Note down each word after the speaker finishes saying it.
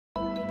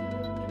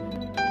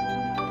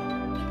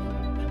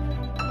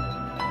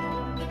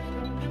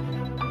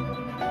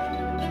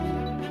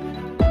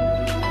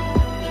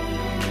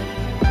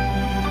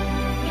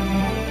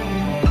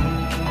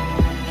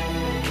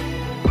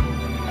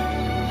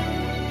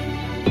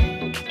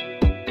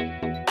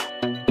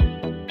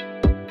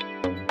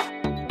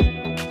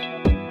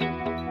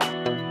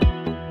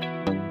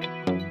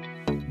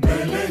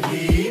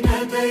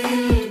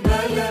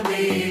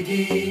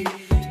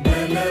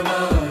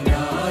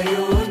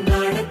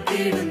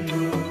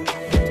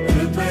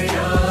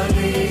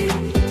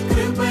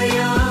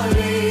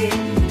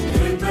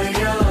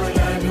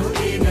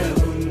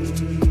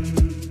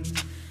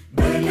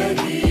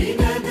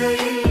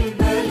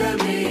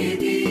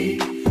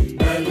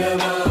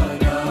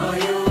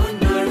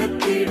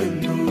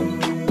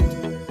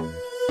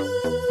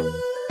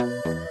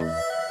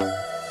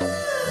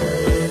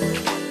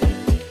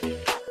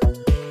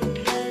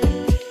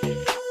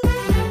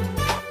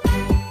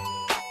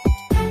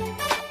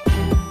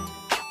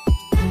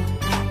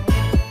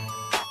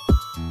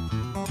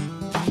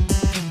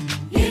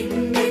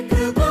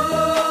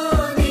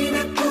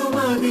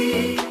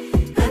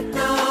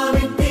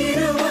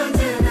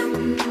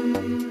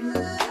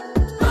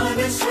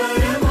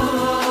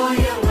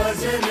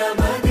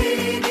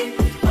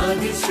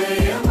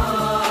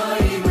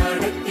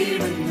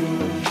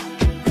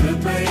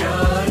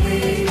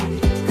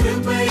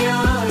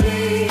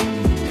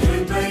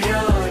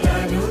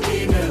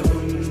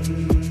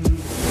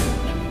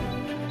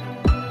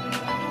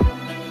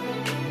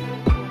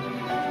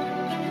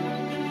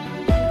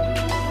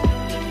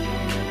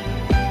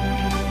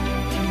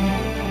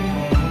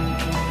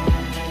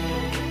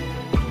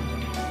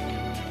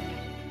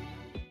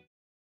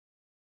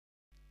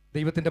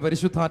ദൈവത്തിൻ്റെ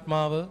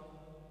പരിശുദ്ധാത്മാവ്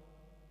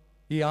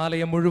ഈ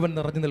ആലയം മുഴുവൻ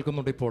നിറഞ്ഞു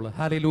നിൽക്കുന്നുണ്ട് ഇപ്പോൾ.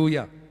 ഹല്ലേലൂയ.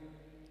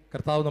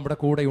 കർത്താവ് നമ്മുടെ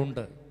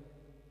കൂടെയുണ്ട്.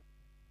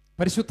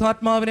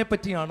 പരിശുദ്ധാത്മാവിനെ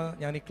പറ്റിയാണ്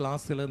ഞാൻ ഈ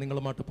ക്ലാസ്സിൽ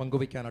നിങ്ങളുമായിട്ട്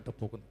പങ്കുവയ്ക്കാനായിട്ട്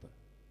പോകുന്നത്.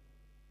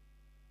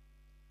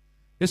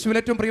 യേശുവിൽ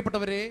ഏറ്റവും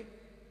പ്രിയപ്പെട്ടവരെ,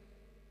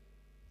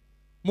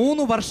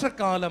 3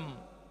 വർഷക്കാലം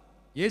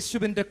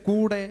യേശുവിൻ്റെ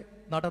കൂടെ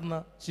നടന്ന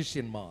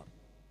ശിഷ്യന്മാർ,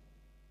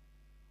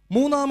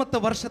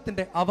 3-ാമത്തെ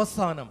വർഷത്തിൻ്റെ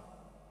അവസാനം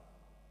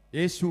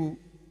യേശു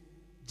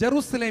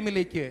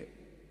ജെറുസലേമിലേക്ക്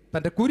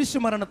തൻ്റെ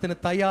കുരിശുമരണത്തിന്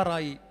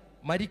തയ്യാറായി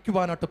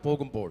മരിക്കുവാനായിട്ട്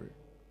പോകുമ്പോൾ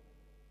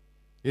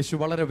യേശു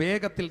വളരെ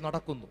വേഗത്തിൽ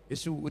നടക്കുന്നു.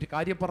 യേശു ഒരു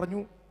കാര്യം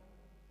പറഞ്ഞു,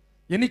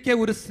 എനിക്ക്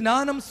ഒരു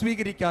സ്നാനം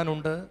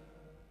സ്വീകരിക്കാനുണ്ട്,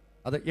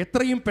 അത്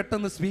എത്രയും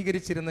പെട്ടെന്ന്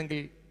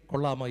സ്വീകരിച്ചിരുന്നെങ്കിൽ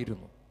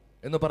കൊള്ളാമായിരുന്നു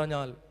എന്ന്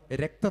പറഞ്ഞാൽ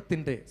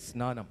രക്തത്തിൻ്റെ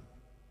സ്നാനം,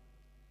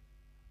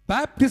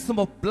 ബാപ്റ്റിസം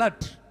ഓഫ്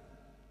ബ്ലഡ്,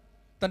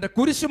 തൻ്റെ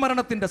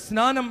കുരിശുമരണത്തിൻ്റെ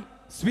സ്നാനം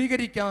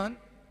സ്വീകരിക്കാൻ,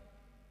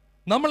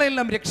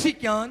 നമ്മളെല്ലാം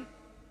രക്ഷിക്കാൻ,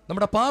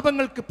 നമ്മുടെ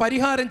പാപങ്ങൾക്ക്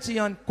പരിഹാരം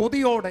ചെയ്യാൻ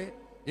കൊതിയോടെ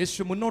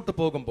യേശു മുന്നോട്ട്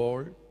പോകുമ്പോൾ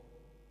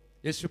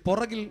യേശു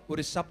പുറകിൽ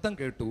ഒരു ശബ്ദം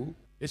കേട്ടു.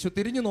 യേശു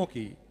തിരിഞ്ഞു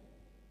നോക്കി.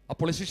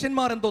 അപ്പോൾ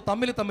ശിഷ്യന്മാർ എന്തോ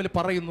തമ്മിൽ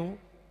പറയുന്നു.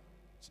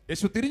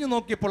 യേശു തിരിഞ്ഞു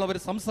നോക്കിയപ്പോൾ അവർ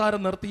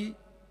സംസാരം നിർത്തി.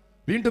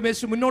 വീണ്ടും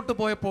യേശു മുന്നോട്ട്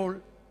പോയപ്പോൾ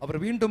അവർ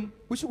വീണ്ടും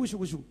കുശു കുശു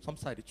കുശു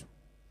സംസാരിച്ചു.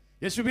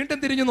 യേശു വീണ്ടും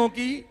തിരിഞ്ഞു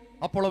നോക്കി.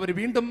 അപ്പോൾ അവർ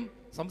വീണ്ടും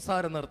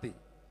സംസാരം നിർത്തി.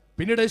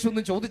 പിന്നീട് യേശു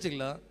ഒന്നും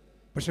ചോദിച്ചില്ല.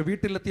 പക്ഷെ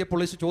വീട്ടിലെത്തിയപ്പോൾ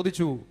യേശു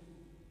ചോദിച്ചു,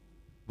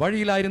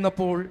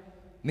 വഴിയിലായിരുന്നപ്പോൾ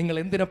നിങ്ങൾ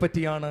എന്തിനെ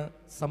പറ്റിയാണ്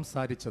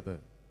സംസാരിച്ചത്?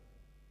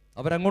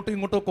 അവരങ്ങോട്ടും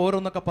ഇങ്ങോട്ടും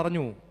ഓരോന്നൊക്കെ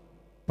പറഞ്ഞു.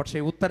 പക്ഷേ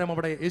ഉത്തരം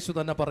അവിടെ യേശു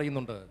തന്നെ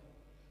പറയുന്നുണ്ട്.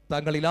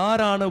 തങ്ങളിൽ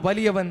ആരാണ്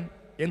വലിയവൻ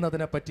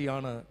എന്നതിനെ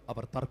പറ്റിയാണ്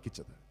അവർ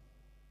തർക്കിച്ചത്.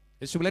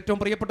 യേശുവിൽ ഏറ്റവും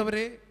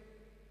പ്രിയപ്പെട്ടവരെ,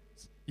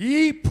 ഈ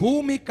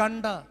ഭൂമി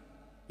കണ്ട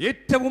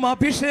ഏറ്റവും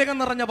അഭിഷേകം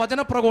നിറഞ്ഞ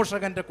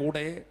വചനപ്രഘോഷകന്റെ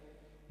കൂടെ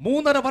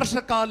 3.5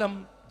 വർഷക്കാലം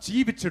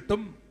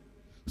ജീവിച്ചിട്ടും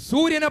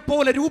സൂര്യനെ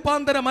പോലെ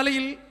രൂപാന്തര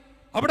മലയിൽ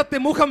അവിടുത്തെ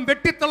മുഖം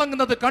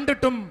വെട്ടിത്തിളങ്ങുന്നത്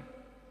കണ്ടിട്ടും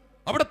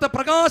അവിടുത്തെ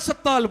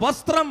പ്രകാശത്താൽ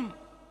വസ്ത്രം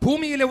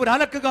ഭൂമിയിലെ ഒരു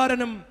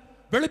അലക്കുകാരനും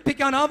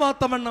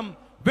വെളുപ്പിക്കാനാവാത്ത വണ്ണം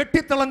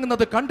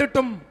വെട്ടിത്തിളങ്ങുന്നത്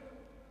കണ്ടിട്ടും,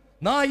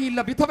 നായില്ല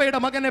വിധവയുടെ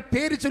മകനെ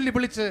പേര് ചൊല്ലി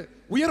വിളിച്ച്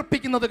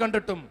ഉയർപ്പിക്കുന്നത്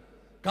കണ്ടിട്ടും,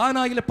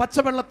 കാനായിലെ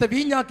പച്ചവെള്ളത്തെ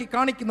വീഞ്ഞാക്കി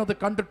കാണിക്കുന്നത്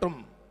കണ്ടിട്ടും,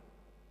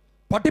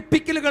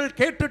 പഠിപ്പിക്കലുകൾ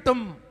കേട്ടിട്ടും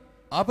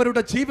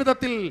അവരുടെ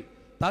ജീവിതത്തിൽ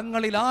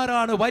തങ്ങളിൽ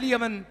ആരാണ്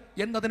വലിയവൻ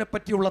എന്നതിനെ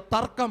പറ്റിയുള്ള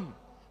തർക്കം,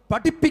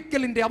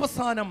 പഠിപ്പിക്കലിന്റെ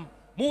അവസാനം,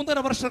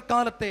 3.5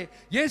 വർഷക്കാലത്തെ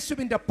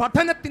യേശുവിന്റെ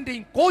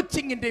പഠനത്തിന്റെയും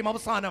കോച്ചിങ്ങിന്റെയും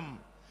അവസാനം,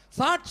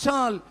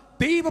 സാക്ഷാൽ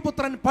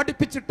ദൈവപുത്രൻ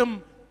പഠിപ്പിച്ചിട്ടും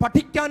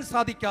പഠിക്കാൻ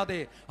സാധിക്കാതെ,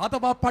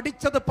 അഥവാ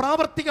പഠിച്ചത്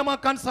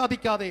പ്രാവർത്തികമാക്കാൻ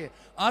സാധിക്കാതെ,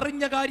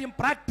 അറിഞ്ഞ കാര്യം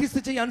പ്രാക്ടീസ്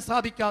ചെയ്യാൻ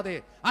സാധിക്കാതെ,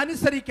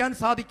 അനുസരിക്കാൻ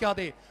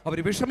സാധിക്കാതെ അവർ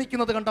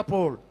വിഷമിക്കുന്നത്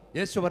കണ്ടപ്പോൾ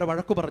യേശു വരെ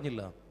വഴക്കു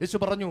പറഞ്ഞില്ല. യേശു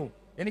പറഞ്ഞു,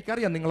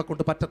 എനിക്കറിയാം നിങ്ങളെ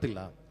കൊണ്ട് പറ്റത്തില്ല.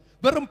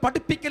 വെറും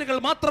പഠിപ്പിക്കലുകൾ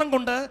മാത്രം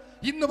കൊണ്ട്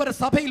ഇന്ന് വരെ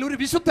സഭയിൽ ഒരു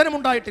വിശുദ്ധനും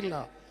ഉണ്ടായിട്ടില്ല.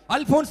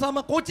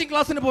 അൽഫോൻസാമ കോച്ചിങ്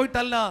ക്ലാസ്സിന്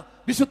പോയിട്ടല്ല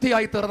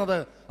വിശുദ്ധിയായി തീർന്നത്.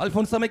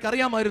 അൽഫോൻസാമയ്ക്ക്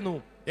അറിയാമായിരുന്നു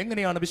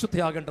എങ്ങനെയാണ്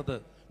വിശുദ്ധിയാകേണ്ടത്.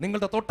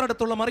 നിങ്ങളുടെ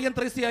തൊട്ടടുത്തുള്ള മറിയം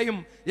ത്രേസ്യയും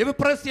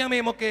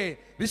എവിപ്രേസ്യാമയും ഒക്കെ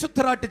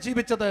വിശുദ്ധരായിട്ട്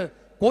ജീവിച്ചത്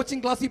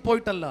കോച്ചിങ് ക്ലാസ്സിൽ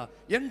പോയിട്ടല്ല,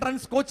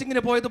 എൻട്രൻസ്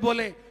കോച്ചിങ്ങിന്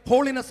പോയതുപോലെ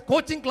ഹോളിനെസ്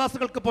കോച്ചിങ്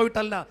ക്ലാസ്സുകൾക്ക്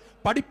പോയിട്ടല്ല.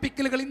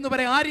 പഠിപ്പിക്കലുകൾ ഇന്ന്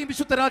വരെ ആരെയും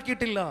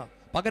വിശുദ്ധരാക്കിയിട്ടില്ല.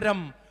 പകരം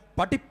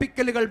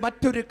പഠിപ്പിക്കലുകൾ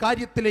മറ്റൊരു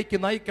കാര്യത്തിലേക്ക്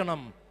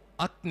നയിക്കണം.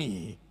 അഗ്നി,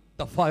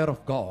 ദ ഫയർ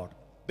ഓഫ് ഗോഡ്,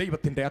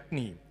 ദൈവത്തിന്റെ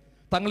അഗ്നി.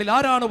 തങ്ങളിൽ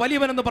ആരാണ്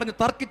വലിയവനെന്ന് പറഞ്ഞ്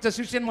തർക്കിച്ച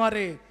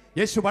ശിഷ്യന്മാരെ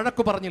യേശു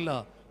വഴക്കു പറഞ്ഞില്ല.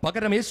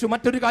 പകരം യേശു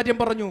മറ്റൊരു കാര്യം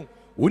പറഞ്ഞു.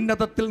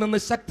 ഉന്നതത്തിൽ നിന്ന്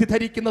ശക്തി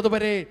ധരിക്കുന്നത്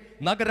വരെ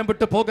നഗരം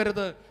വിട്ടു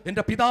പോകരുത്.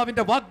 എന്റെ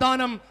പിതാവിന്റെ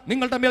വാഗ്ദാനം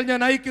നിങ്ങളുടെ മേൽ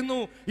ഞാൻ അയക്കുന്നു.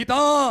 ഇതാ,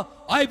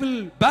 I will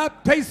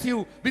baptise you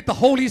with the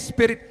holy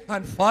spirit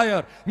and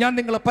fire. ഞാൻ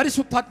നിങ്ങളെ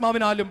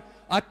പരിശുദ്ധാത്മാവിനാലും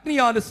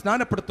അഗ്നിയാലും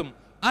സ്നാനപ്പെടുത്തും.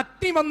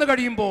 അഗ്നി വന്നു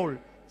കഴിയുമ്പോൾ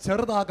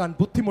ചെറുതാകാൻ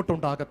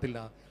ബുദ്ധിമുട്ടുണ്ടാകത്തില്ല.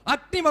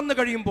 അഗ്നി വന്നു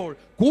കഴിയുമ്പോൾ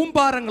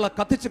കൂമ്പാരങ്ങളെ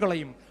കത്തിച്ചു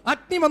കളയും.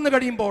 അഗ്നി വന്നു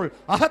കഴിയുമ്പോൾ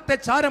അഹത്തെ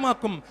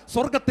ചാരമാക്കും.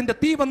 സ്വർഗത്തിന്റെ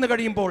തീ വന്നു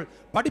കഴിയുമ്പോൾ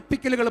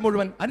പഠിപ്പിക്കലുകൾ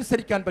മുഴുവൻ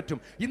അനുസരിക്കാൻ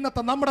പറ്റും.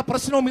 ഇന്നത്തെ നമ്മുടെ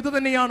പ്രശ്നവും ഇത്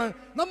തന്നെയാണ്.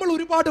 നമ്മൾ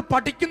ഒരുപാട്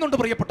പഠിക്കുന്നുണ്ട്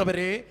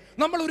പ്രിയപ്പെട്ടവരെ,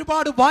 നമ്മൾ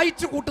ഒരുപാട്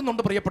വായിച്ചു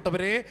കൂട്ടുന്നുണ്ട്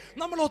പ്രിയപ്പെട്ടവരെ,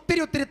 നമ്മൾ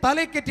ഒത്തിരി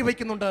തലയ്ക്കേറ്റി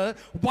വയ്ക്കുന്നുണ്ട്.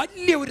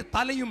 വലിയ ഒരു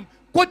തലയും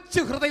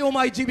കൊച്ചു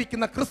ഹൃദയവുമായി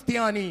ജീവിക്കുന്ന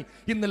ക്രിസ്ത്യാനി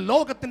ഇന്ന്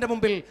ലോകത്തിന്റെ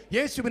മുമ്പിൽ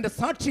യേശുവിന്റെ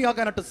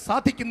സാക്ഷിയാകാനായിട്ട്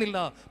സാധിക്കുന്നില്ല.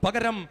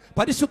 പകരം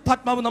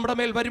പരിശുദ്ധാത്മാവ് നമ്മുടെ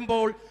മേൽ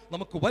വരുമ്പോൾ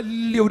നമുക്ക്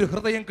വലിയൊരു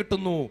ഹൃദയം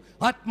കിട്ടുന്നു.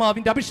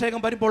 ആത്മാവിന്റെ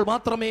അഭിഷേകം വരുമ്പോൾ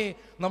മാത്രമേ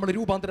നമ്മൾ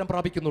രൂപാന്തരം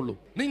പ്രാപിക്കുന്നുള്ളൂ.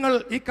 നിങ്ങൾ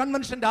ഈ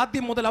കൺവെൻഷന്റെ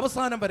ആദ്യം മുതൽ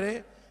അവസാനം വരെ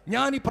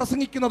ഞാൻ ഈ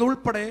പ്രസംഗിക്കുന്നത്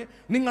ഉൾപ്പെടെ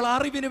നിങ്ങൾ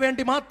അറിവിന്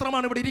വേണ്ടി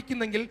മാത്രമാണ് ഇവിടെ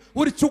ഇരിക്കുന്നെങ്കിൽ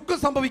ഒരു ചുക്ക്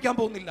സംഭവിക്കാൻ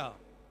പോകുന്നില്ല.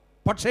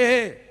 പക്ഷേ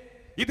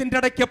ഇതിന്റെ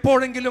ഇടയ്ക്ക്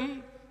എപ്പോഴെങ്കിലും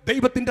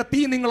ദൈവത്തിന്റെ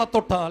തീ നിങ്ങളെ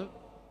തൊട്ടാൽ,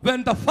 when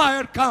the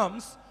fire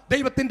comes,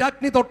 ദൈവത്തിന്റെ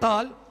അഗ്നി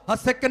തൊട്ടാൽ ആ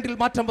സെക്കൻഡിൽ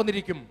മാറ്റം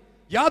വന്നിരിക്കും.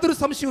 യാതൊരു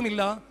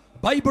സംശയവുമില്ല.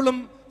 ബൈബിളും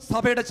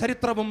സഭയുടെ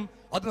ചരിത്രവും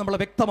അത് നമ്മളെ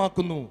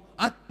വ്യക്തമാക്കുന്നു.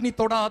 അഗ്നി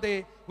തൊടാതെ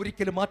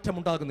ഒരിക്കലും മാറ്റം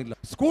ഉണ്ടാകുന്നില്ല.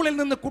 സ്കൂളിൽ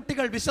നിന്ന്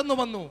കുട്ടികൾ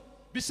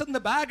വിശന്ന്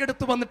ബാഗ്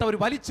എടുത്ത് വന്നിട്ട് അവർ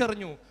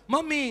വലിച്ചെറിഞ്ഞു.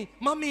 മമ്മി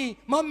മമ്മി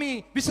മമ്മി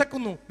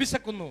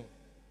വിശക്കുന്നു.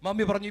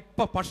 മമ്മി പറഞ്ഞു,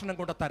 ഇപ്പൊ ഭക്ഷണം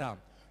കൊണ്ട് തരാം.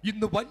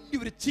 ഇന്ന്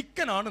വലിയൊരു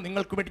ചിക്കനാണ്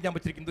നിങ്ങൾക്ക് വേണ്ടി ഞാൻ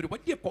വെച്ചിരിക്കുന്നത്. ഒരു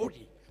വലിയ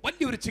കോഴി,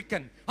 വലിയൊരു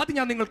ചിക്കൻ, അത്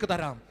ഞാൻ നിങ്ങൾക്ക്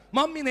തരാം.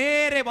 മമ്മി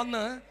നേരെ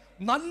വന്ന്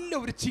നല്ല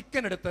ഒരു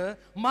ചിക്കൻ എടുത്ത്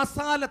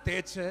മസാല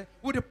തേച്ച്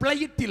ഒരു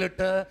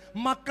പ്ലേറ്റിലിട്ട്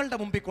മക്കളുടെ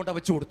മുമ്പിൽ കൊണ്ട്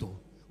വെച്ചു കൊടുത്തു.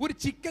 ഒരു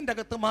ചിക്കൻ്റെ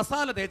അകത്ത്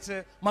മസാല തേച്ച്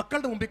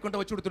മക്കളുടെ മുമ്പിൽ കൊണ്ട്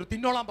വെച്ചു കൊടുത്തു.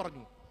 തിന്നോളാൻ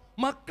പറഞ്ഞു.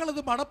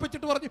 മക്കളത്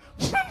മണപ്പിച്ചിട്ട് പറഞ്ഞു,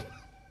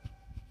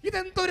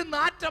 ഇതെന്തൊരു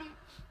നാറ്റം.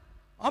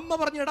 അമ്മ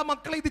പറഞ്ഞു, എടാ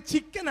മക്കളെ, ഇത്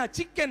ചിക്കനാ,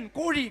 ചിക്കൻ,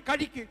 കോഴി,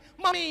 കഴിക്ക്.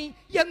 മമ്മി,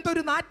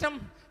 എന്തൊരു നാറ്റം,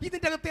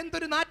 ഇതിന്റെ അകത്ത്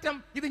എന്തൊരു നാറ്റം,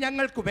 ഇത്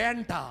ഞങ്ങൾക്ക്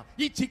വേണ്ട,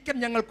 ഈ ചിക്കൻ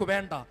ഞങ്ങൾക്ക്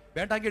വേണ്ട.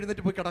 വേണ്ടെങ്കിൽ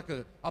എഴുന്നേറ്റ് പോയി കിടക്ക്.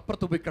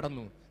 അപ്പുറത്ത് പോയി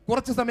കിടന്നു.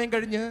 കുറച്ച് സമയം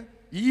കഴിഞ്ഞ്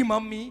ഈ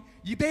മമ്മി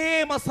ഇതേ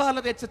മസാല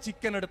തേച്ച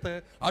ചിക്കൻ എടുത്ത്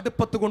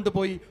അടുപ്പത്ത്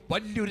കൊണ്ടുപോയി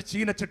വലിയൊരു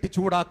ചീനച്ചട്ടി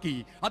ചൂടാക്കി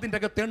അതിൻ്റെ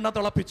അകത്ത് എണ്ണ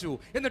തിളപ്പിച്ചു.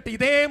 എന്നിട്ട്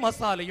ഇതേ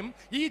മസാലയും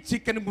ഈ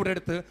ചിക്കനും കൂടെ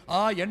എടുത്ത്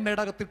ആ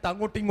എണ്ണയുടെ അകത്തിട്ട്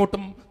അങ്ങോട്ടും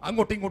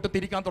ഇങ്ങോട്ടും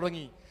തിരിക്കാൻ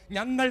തുടങ്ങി.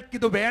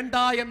 ഞങ്ങൾക്കിത് വേണ്ട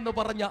എന്ന്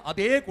പറഞ്ഞ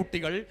അതേ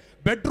കുട്ടികൾ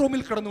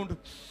ബെഡ്റൂമിൽ കിടന്നുകൊണ്ട്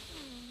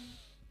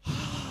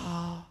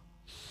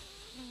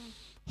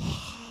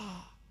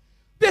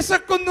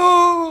വിശക്കുന്നു,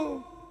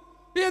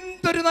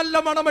 എന്തൊരു നല്ല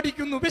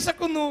മണമടിക്കുന്നു,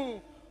 വിശക്കുന്നു.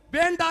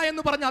 വേണ്ട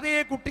എന്ന് പറഞ്ഞ അതേ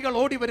കുട്ടികൾ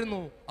ഓടി വരുന്നു.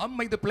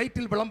 അമ്മ ഇത്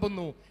പ്ലേറ്റിൽ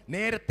വിളമ്പുന്നു.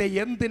 നേരത്തെ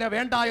എന്തിനാ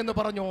വേണ്ട എന്ന്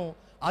പറഞ്ഞോ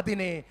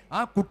അതിനെ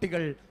ആ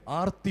കുട്ടികൾ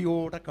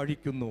ആർത്തിയോടെ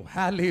കഴിക്കുന്നു.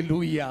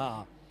 ഹല്ലേലൂയ.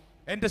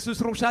 എൻ്റെ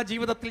ശുശ്രൂഷ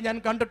ജീവിതത്തിൽ ഞാൻ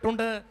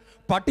കണ്ടിട്ടുണ്ട്,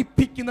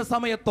 പഠിപ്പിക്കുന്ന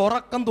സമയത്ത്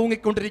ഉറക്കം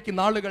തൂങ്ങിക്കൊണ്ടിരിക്കുന്ന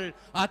ആളുകൾ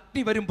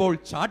അഗ്നി വരുമ്പോൾ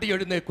ചാടി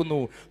എഴുന്നേൽക്കുന്നു.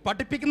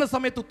 പഠിപ്പിക്കുന്ന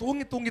സമയത്ത്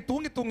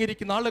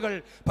തൂങ്ങിയിരിക്കുന്ന ആളുകൾ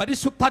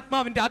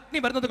പരിശുദ്ധാത്മാവിന്റെ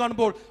അഗ്നി വരുന്നത്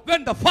കാണുമ്പോൾ,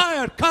 when the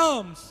fire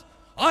comes,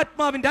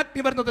 ആത്മാവിന്റെ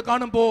അഗ്നി വരുന്നത്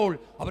കാണുമ്പോൾ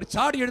അവർ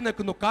ചാടി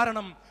എഴുന്നേൽക്കുന്നു.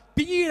 കാരണം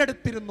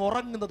തീരെടുത്തിരുന്ന്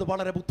ഉറങ്ങുന്നത്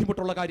വളരെ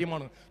ബുദ്ധിമുട്ടുള്ള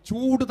കാര്യമാണ്.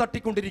 ചൂട്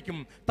തട്ടിക്കൊണ്ടിരിക്കും.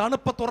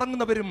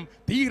 തണുപ്പത്തുറങ്ങുന്നവരും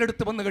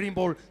തീരെടുത്ത് വന്നു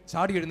കഴിയുമ്പോൾ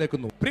ചാടി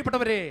എഴുന്നേൽക്കുന്നു.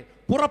 പ്രിയപ്പെട്ടവരെ,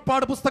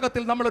 പുറപ്പാട്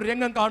പുസ്തകത്തിൽ നമ്മളൊരു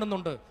രംഗം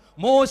കാണുന്നുണ്ട്.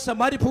 മോശ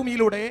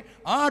മരുഭൂമിയിലൂടെ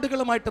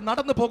ആടുകളുമായിട്ട്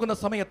നടന്നു പോകുന്ന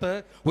സമയത്ത്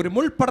ഒരു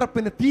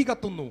മുൾപ്പടർപ്പിന് തീ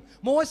കത്തുന്നു.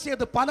 മോശ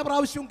അത് പല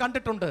പ്രാവശ്യവും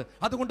കണ്ടിട്ടുണ്ട്,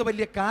 അതുകൊണ്ട്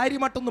വലിയ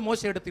കാര്യമായിട്ടൊന്നും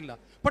മോശ എടുത്തില്ല.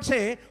 പക്ഷേ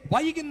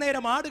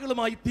വൈകുന്നേരം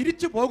ആടുകളുമായി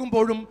തിരിച്ചു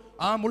പോകുമ്പോഴും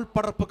ആ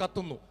മുൾപ്പടർപ്പ്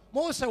കത്തുന്നു.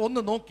 മോശ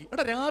ഒന്ന് നോക്കി,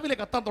 എടാ രാവിലെ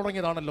കത്താൻ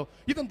തുടങ്ങിയതാണല്ലോ,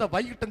 ഇതെന്താ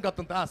വൈകിട്ടും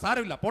കത്തുന്നത്?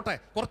 സാരമില്ല, പോട്ടെ,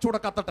 കുറച്ചുകൂടെ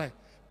കത്തട്ടെ.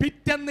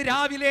 പിറ്റേന്ന്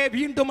രാവിലെ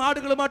വീണ്ടും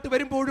ആടുകളുമായിട്ട്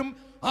വരുമ്പോഴും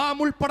ആ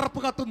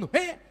മുൾപ്പടർപ്പ് കത്തുന്നു.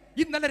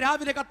 ഇന്നലെ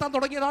രാവിലെ കത്താൻ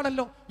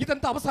തുടങ്ങിയതാണല്ലോ,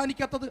 ഇതെന്താ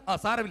അവസാനിക്കാത്തത്?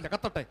 സാരമില്ല,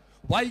 കത്തട്ടെ.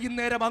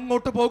 വൈകുന്നേരം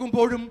അങ്ങോട്ട്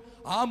പോകുമ്പോഴും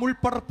ആ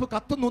മുൾപ്പടർപ്പ്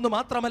കത്തുന്നു എന്ന്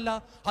മാത്രമല്ല,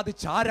 അത്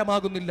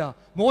ചാരമാകുന്നില്ല.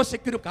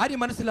 മോശയ്ക്കൊരു കാര്യം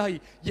മനസ്സിലായി,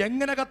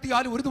 എങ്ങനെ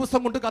കത്തിയാലും ഒരു ദിവസം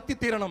കൊണ്ട്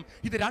കത്തിത്തീരണം.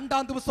 ഇത്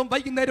രണ്ടാം ദിവസം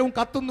വൈകുന്നേരവും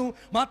കത്തുന്നു.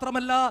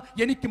 മാത്രമല്ല,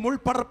 എനിക്ക്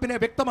മുൾപ്പടർപ്പിനെ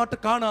വ്യക്തമായിട്ട്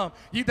കാണാം.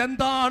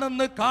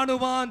 ഇതെന്താണെന്ന്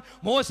കാണുവാൻ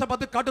മോശ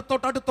പതുക്കെ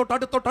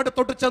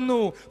അടുത്തോട്ട് ചെന്നു.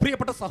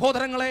 പ്രിയപ്പെട്ട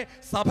സഹോദരങ്ങളെ,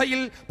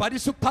 സഭയിൽ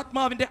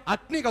പരിശുദ്ധാത്മാവിന്റെ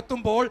അഗ്നി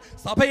കത്തുമ്പോൾ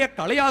സഭയെ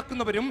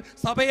കളിയാക്കുന്നവരും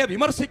സഭയെ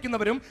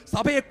വിമർശിക്കുന്നവരും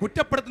സഭയെ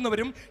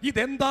കുറ്റപ്പെടുത്തുന്നവരും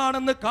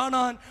ഇതെന്താണെന്ന്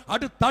കാണാൻ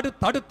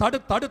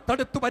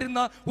അടുത്തടുത്ത് വരുന്ന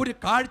ഒരു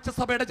കാഴ്ച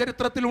സഭയുടെ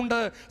ചരിത്രത്തിലുണ്ട്.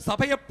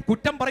 സഭയെ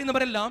കുറ്റം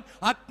പറയുന്നവരെല്ലാം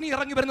അഗ്നി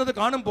ഇറങ്ങി വരുന്നത്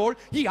കാണുമ്പോൾ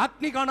ഈ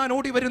അഗ്നി കാണാൻ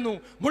ഓടി വരുന്നു.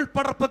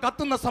 മുൾപ്പടർപ്പ്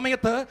കത്തുന്ന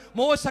സമയത്ത്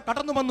മോശ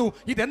കടന്നു വന്നു.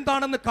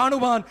 ഇതെന്താണെന്ന്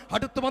കാണുവാൻ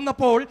അടുത്ത്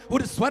വന്നപ്പോൾ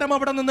ഒരു സ്വരം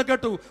അവിടെ നിന്ന്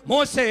കേട്ടു,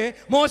 മോശേ,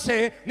 മോശേ,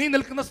 നീ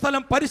നിൽക്കുന്ന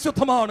സ്ഥലം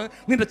പരിശുദ്ധമാണ്,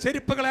 നിന്റെ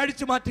ചെരുപ്പുകളെ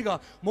അഴിച്ചു മാറ്റുക.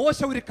 മോശ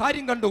ഒരു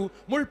കാര്യം കണ്ടു,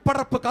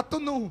 മുൾപ്പടർപ്പ്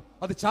കത്തുന്നു,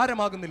 അത്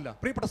ചാരമാകുന്നില്ല.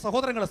 പ്രിയപ്പെട്ട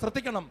സഹോദരങ്ങളെ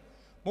ശ്രദ്ധിക്കണം.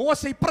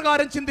 മോശ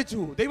ഇപ്രകാരം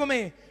ചിന്തിച്ചു,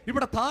 ദൈവമേ,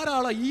 ഇവിടെ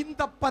ധാരാളം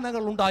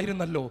ഈന്തപ്പനകൾ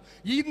ഉണ്ടായിരുന്നല്ലോ,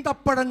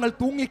 ഈന്തപ്പഴങ്ങൾ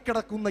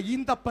തൂങ്ങിക്കിടക്കുന്ന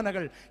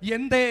ഈന്തപ്പനകൾ,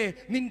 എന്തേ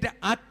നിന്റെ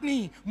അഗ്നി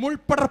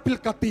മുൾപ്പടർപ്പിൽ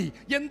കത്തി?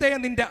 എന്തേ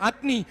നിന്റെ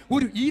അഗ്നി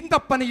ഒരു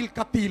ഈന്തപ്പനയിൽ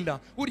കത്തിയില്ല?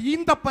 ഒരു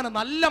ഈന്തപ്പന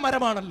നല്ല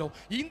മരമാണല്ലോ,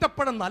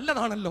 ഈന്തപ്പഴം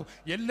നല്ലതാണല്ലോ.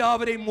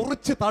 എല്ലാവരെയും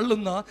മുറിച്ച്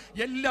തള്ളുന്ന,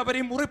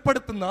 എല്ലാവരെയും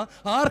മുറിപ്പെടുത്തുന്ന,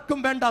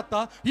 ആർക്കും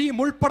വേണ്ടാത്ത ഈ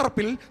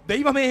മുൾപ്പടർപ്പിൽ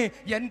ദൈവമേ,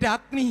 എൻ്റെ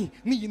അഗ്നി,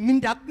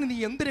 നിന്റെ അഗ്നി നീ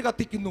എന്തിനു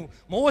കത്തിക്കുന്നു?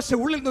 മോശ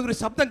ഉള്ളിൽ നിന്നൊരു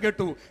ശബ്ദം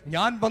കേട്ടു,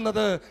 ഞാൻ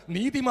വന്നത്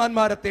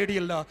നീതിമാന്മാരെ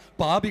തേടിയല്ല,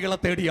 പാപികളെ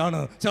തേടിയാണ്.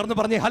 ചേർന്ന്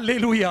പറഞ്ഞേ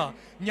ഹല്ലേലൂയ.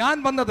 ഞാൻ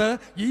വന്നത്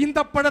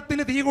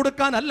ഈന്തപ്പഴത്തിന് തീ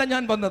കൊടുക്കാനല്ല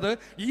ഞാൻ വന്നത്,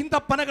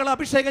 ഈന്തപ്പനകൾ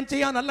അഭിഷേകം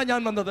ചെയ്യാനല്ല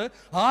ഞാൻ വന്നത്.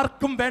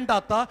 ആർക്കും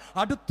വേണ്ടാത്ത,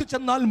 അടുത്തു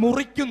ചെന്നാൽ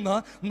മുറിക്കുന്ന,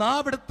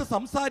 നാവെടുത്ത്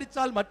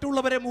സംസാരിച്ചാൽ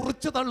മറ്റുള്ളവരെ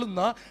മുറിച്ചു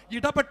തള്ളുന്ന,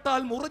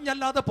 ഇടപെട്ടാൽ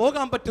മുറിഞ്ഞല്ലാതെ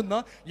പോകാൻ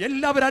പറ്റുന്ന,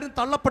 എല്ലാവരും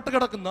തള്ളപ്പെട്ട്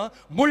കിടക്കുന്ന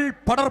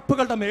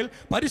മുൾപടർപ്പുകളുടെ മേൽ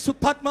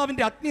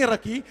പരിശുദ്ധാത്മാവിന്റെ അഗ്നി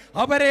ഇറക്കി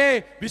അവരെ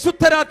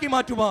വിശുദ്ധരാക്കി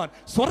മാറ്റുവാൻ,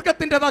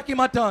 സ്വർഗത്തിൻ്റെതാക്കി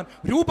മാറ്റാൻ,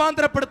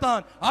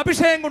 രൂപാന്തരപ്പെടുത്താൻ,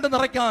 അഭിഷേകം കൊണ്ട്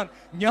നിറയ്ക്കാൻ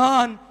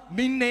ഞാൻ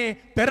നിന്നെ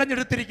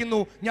തെരഞ്ഞെടുത്തിരിക്കുന്നു.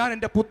 ഞാൻ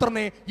എൻ്റെ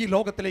പുത്രനെ ഈ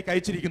ലോകത്തിലേക്ക്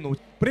അയച്ചിരിക്കുന്നു.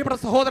 പ്രിയപ്പെട്ട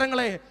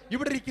സഹോദരങ്ങളെ,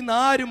 ഇവിടെ ഇരിക്കുന്ന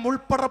ആരും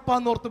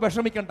മുൾപ്പടർപ്പാന്നോർത്ത്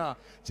വിഷമിക്കണ്ട.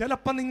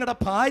 ചിലപ്പോൾ നിങ്ങളുടെ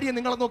ഭാര്യ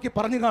നിങ്ങളെ നോക്കി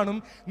പറഞ്ഞു കാണും,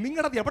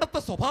 നിങ്ങളുടെ എവിടത്തെ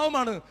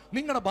സ്വഭാവമാണ്,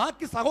 നിങ്ങളുടെ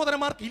ബാക്കി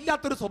സഹോദരന്മാർക്ക്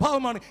ഇല്ലാത്തൊരു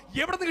സ്വഭാവമാണ്,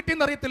 എവിടെ നിന്ന്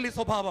കിട്ടിയെന്ന് അറിയത്തില്ല ഈ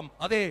സ്വഭാവം.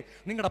 അതെ,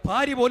 നിങ്ങളുടെ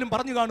ഭാര്യ പോലും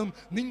പറഞ്ഞു കാണും,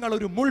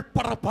 നിങ്ങളൊരു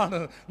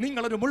മുൾപ്പടർപ്പാണ്,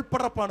 നിങ്ങളൊരു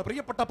മുൾപ്പടർപ്പാണ്.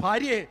 പ്രിയപ്പെട്ട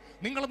ഭാര്യയെ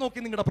നിങ്ങളെ നോക്കി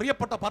നിങ്ങളുടെ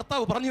പ്രിയപ്പെട്ട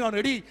ഭർത്താവ് പറഞ്ഞു കാണും,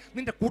 എടി,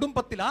 നിന്റെ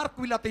കുടുംബത്തിൽ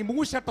ആർക്കും ഇല്ലാത്ത ഈ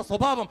മൂശട്ട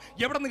സ്വഭാവം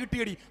എവിടെ നിന്ന്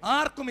കിട്ടിയടി?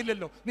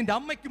 ആർക്കുമില്ലല്ലോ, നിന്റെ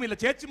അമ്മയ്ക്കുമില്ല,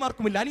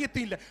 ചേച്ചിമാർക്കുമില്ല,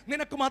 അനിയത്തിയില്ല,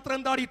 നിനക്ക് മാത്രം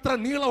എന്താടി ഇത്ര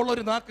നീളമുള്ള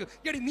ഒരു നാക്ക്?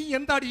 എടി, നീ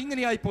എന്താടി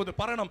ഇങ്ങനെയായി പോകുന്നത്?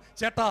 പറയണം,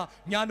 ചേട്ടാ,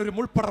 ഞാനൊരു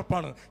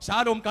മുൾപ്പടർപ്പാണ്.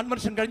 ശാലോം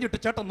കൺവെൻഷൻ കഴിഞ്ഞിട്ട്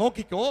ചേട്ടൻ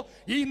നോക്കിക്കോ,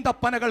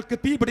 ഈന്തപ്പനകൾക്ക്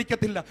തീ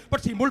പിടിക്കത്തില്ല,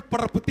 പക്ഷെ ഈ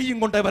മുൾപ്പടർപ്പ് തീയും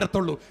കൊണ്ടേ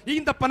വരത്തുള്ളൂ.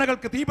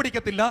 ഈന്തപ്പനകൾക്ക് തീ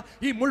പിടിക്കത്തില്ല,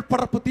 ഈ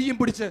മുൾപ്പടർപ്പ് തീയും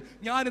പിടിച്ച്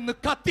ഞാൻ ഇന്ന്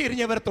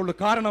കത്തിയെരിഞ്ഞേ വരത്തുള്ളൂ.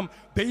 കാരണം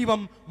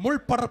ദൈവം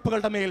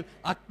മുൾപ്പടർപ്പുകളുടെ മേൽ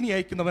അഗ്നി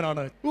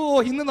അയക്കുന്നവനാണ്.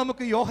 ഇന്ന്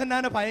നമുക്ക്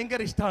യോഹന്നാനെ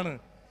ഭയങ്കര ഇഷ്ടമാണ്,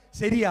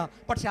 ശരിയാ,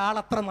 പക്ഷെ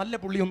ആളത്ര നല്ല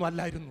പുള്ളിയൊന്നും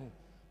അല്ലായിരുന്നു.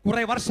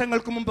 കുറെ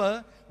വർഷങ്ങൾക്ക് മുമ്പ്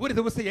ഒരു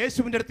ദിവസം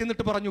യേശുവിന്റെ അടുത്ത്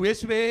നിന്നിട്ട് പറഞ്ഞു,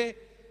 യേശുവേ,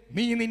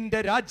 നീ നിന്റെ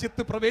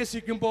രാജ്യത്ത്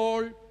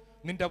പ്രവേശിക്കുമ്പോൾ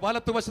നിന്റെ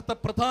വലത്തുവശത്തെ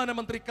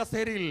പ്രധാനമന്ത്രി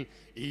കസേരയിൽ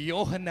ഈ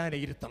യോഹന്നാനെ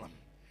ഇരുത്തണം,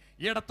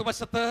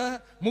 ഇടത്തുവശത്ത്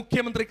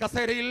മുഖ്യമന്ത്രി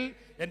കസേരയിൽ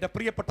എന്റെ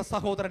പ്രിയപ്പെട്ട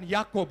സഹോദരൻ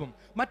യാക്കോബും,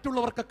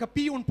 മറ്റുള്ളവർക്കൊക്കെ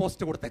പിയൂൺ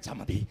പോസ്റ്റ് കൊടുത്തേച്ചാൽ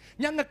മതി.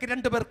 ഞങ്ങൾക്ക്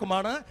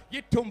രണ്ടുപേർക്കുമാണ്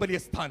ഏറ്റവും വലിയ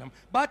സ്ഥാനം.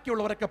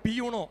 ബാക്കിയുള്ളവരൊക്കെ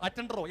പിയൂണോ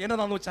അറ്റൻഡറോ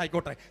എന്നതാണെന്ന് വെച്ചാൽ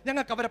ആയിക്കോട്ടെ,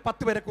 ഞങ്ങൾക്ക് അവരെ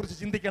 10 പേരെ കുറിച്ച്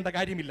ചിന്തിക്കേണ്ട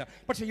കാര്യമില്ല.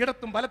 പക്ഷെ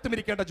ഇടത്തും വലത്തും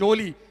ഇരിക്കേണ്ട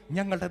ജോലി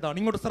ഞങ്ങളുടേതാണ്.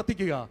 ഇങ്ങോട്ട്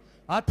ശ്രദ്ധിക്കുക,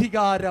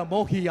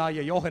 അധികാരമോഹിയായ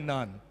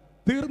യോഹന്നാൻ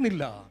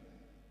തീർന്നില്ല.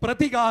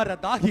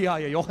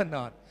 പ്രതികാരദാഹിയായ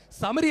യോഹന്നാൻ.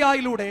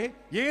 സമരിയായിലൂടെ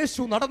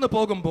യേശു നടന്നു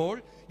പോകുമ്പോൾ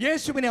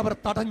യേശുവിനെ അവർ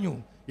തടഞ്ഞു.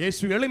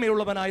 യേശു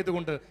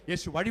എളിമയുള്ളവനായതുകൊണ്ട്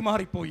യേശു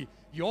വഴിമാറിപ്പോയി.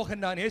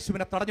 യോഹന്നാൻ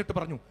യേശുവിനെ തടഞ്ഞിട്ട്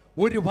പറഞ്ഞു,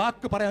 ഒരു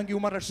വാക്ക് പറയാമെങ്കിൽ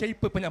ഇവന്മാരുടെ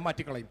ഷേപ്പ് ഇപ്പൊ ഞാൻ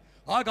മാറ്റിക്കളയും.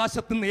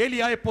 ആകാശത്ത് നിന്ന്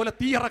ഏലിയായെ പോലെ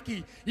തീയിറക്കി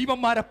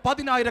ഇവന്മാരെ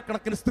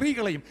 10,000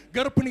 സ്ത്രീകളെയും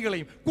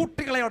ഗർഭിണികളെയും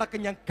കുട്ടികളെ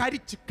അടക്കം ഞാൻ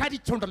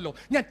കരിച്ചുണ്ടല്ലോ,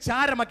 ഞാൻ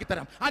ചാരമാക്കി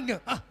തരാം. അങ്ങ്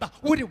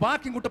ഒരു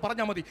വാക്ക് ഇങ്ങോട്ട്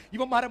പറഞ്ഞാൽ മതി,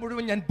 ഇവന്മാരെ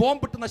മുഴുവൻ ഞാൻ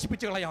ബോംബിട്ട്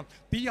നശിപ്പിച്ച് കളയാം,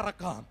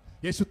 തീയിറക്കാം.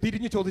 യേശു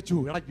തിരിഞ്ഞു ചോദിച്ചു,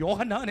 എടാ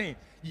യോഹന്നാനെ,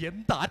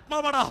 എന്ത്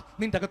ആത്മാവാടാ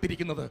നിന്റെ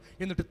അകത്തിരിക്കുന്നത്?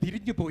 എന്നിട്ട്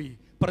തിരിഞ്ഞു പോയി.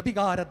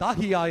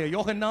 പ്രതികാരദാഹിയായ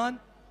യോഹന്നാൻ,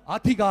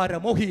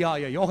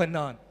 അധികാരമോഹിയായ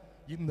യോഹന്നാൻ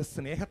ഇന്ന്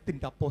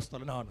സ്നേഹത്തിന്റെ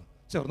അപ്പോസ്തലനാണ്.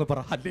 ചേർന്ന് പറ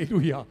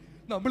ഹല്ലേലൂയ.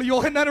 നമ്മൾ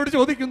യോഹന്നാനോട്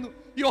ചോദിക്കുന്നു,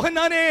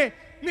 യോഹന്നാനെ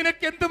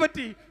നിനക്ക് എന്ത്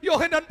പറ്റി?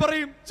 യോഹന്നാൻ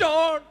പറയും,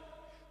 ജോൺ,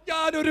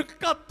 ഞാനൊരു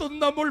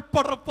കത്തുന്ന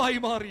മുൾപ്പടപ്പായി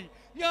മാറി.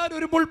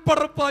 ഞാനൊരു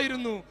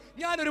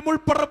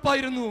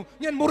മുൾപ്പടപ്പായിരുന്നു,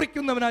 ഞാൻ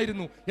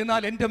മുറിക്കുന്നവനായിരുന്നു.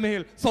 എന്നാൽ എൻ്റെ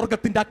മേൽ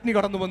സ്വർഗത്തിന്റെ അഗ്നി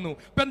കടന്നു വന്നു.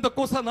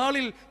 പെന്തക്കോസ്ത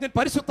നാളിൽ ഞാൻ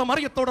പരിശുദ്ധ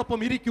മറിയത്തോടൊപ്പം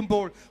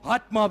ഇരിക്കുമ്പോൾ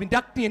ആത്മാവിന്റെ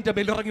അഗ്നി എൻ്റെ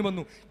മേൽ ഇറങ്ങി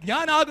വന്നു.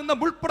 ഞാനാകുന്ന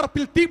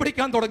മുൾപ്പടപ്പിൽ തീ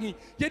പിടിക്കാൻ തുടങ്ങി.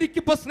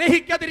 എനിക്കിപ്പോ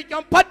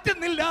സ്നേഹിക്കാതിരിക്കാൻ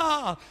പറ്റുന്നില്ല,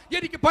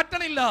 എനിക്ക്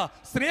പറ്റണില്ല.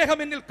 സ്നേഹം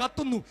എന്നിൽ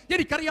കത്തുന്നു,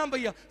 എനിക്കറിയാൻ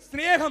വയ്യ.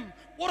 സ്നേഹം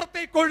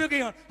പുറത്തേക്ക്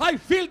ഒഴുകുകയാണ്. I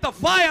feel the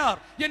fire.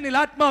 എന്നിൽ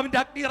ആത്മാവിന്റെ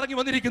അഗ്നി ഇറങ്ങി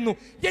വന്നിരിക്കുന്നു.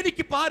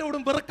 എനിക്കിപ്പോ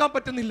ആരോടും വെറുക്കാൻ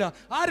പറ്റുന്നില്ല,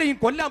 ആരെയും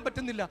കൊല്ലാൻ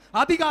പറ്റുന്നില്ല,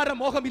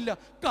 അധികാരമോഹമില്ല.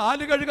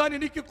 കാല് കഴുകാൻ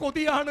എനിക്ക്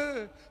കൊതിയാണ്,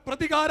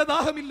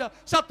 പ്രതികാരദാഹമില്ല.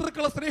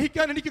 ശത്രുക്കളെ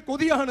സ്നേഹിക്കാൻ എനിക്ക്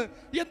കൊതിയാണ്.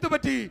 എന്തു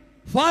പറ്റി?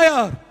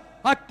 ഫയർ,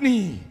 അഗ്നി,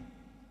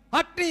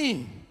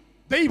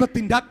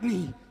 ദൈവത്തിന്റെ അഗ്നി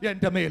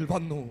എന്റെ മേൽ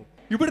വന്നു.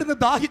 ഇവിടുന്ന്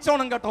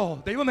ദാഹിച്ചോണം കേട്ടോ.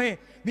 ദൈവമേ,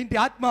 നിന്റെ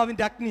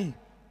ആത്മാവിന്റെ അഗ്നി.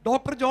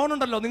 ഡോക്ടർ ജോൺ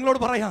ഉണ്ടല്ലോ,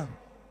 നിങ്ങളോട് പറയാം,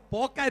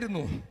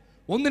 പോക്കായിരുന്നു,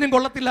 ഒന്നിനും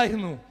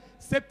കൊള്ളത്തില്ലായിരുന്നു.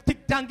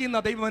 സെപ്റ്റിക് ടാങ്കിൽ നിന്നാ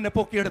ദൈവം എന്നെ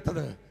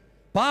പൊക്കിയെടുത്തത്.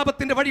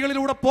 പാപത്തിന്റെ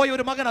വഴികളിലൂടെ പോയ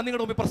ഒരു മകനാണ്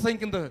നിങ്ങളുടെ മുമ്പിൽ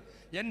പ്രസംഗിക്കുന്നത്.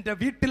 എന്റെ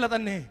വീട്ടിലെ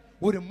തന്നെ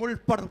ഒരു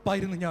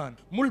മുൾപ്പടർപ്പായിരുന്നു ഞാൻ.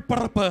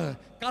 മുൾപ്പടർപ്പ്,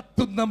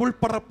 കത്തുന്ന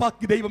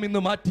മുൾപ്പടർപ്പാക്കി ദൈവം ഇന്ന്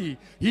മാറ്റി.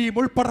 ഈ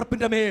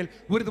മുൾപ്പടർപ്പിന്റെ മേൽ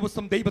ഒരു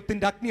ദിവസം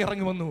ദൈവത്തിന്റെ അഗ്നി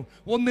ഇറങ്ങി വന്നു.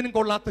 ഒന്നിനും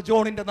കൊള്ളാത്ത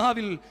ജോണിന്റെ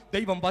നാവിൽ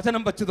ദൈവം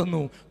വചനം വെച്ചു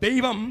തന്നു.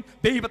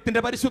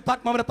 ദൈവത്തിന്റെ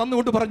പരിശുദ്ധാത്മാവിനെ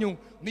തന്നുകൊണ്ട് പറഞ്ഞു,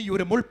 നീ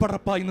ഒരു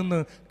മുൾപ്പടർപ്പായി നിന്ന്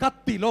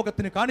കത്തി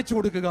ലോകത്തിന് കാണിച്ചു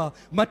കൊടുക്കുക,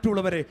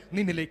 മറ്റുള്ളവരെ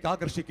നിന്നിലേക്ക്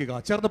ആകർഷിക്കുക.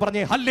 ചേർന്ന്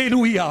പറഞ്ഞേ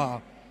ഹല്ലേലൂയ.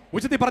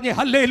 ഉച്ചത്തിൽ പറഞ്ഞേ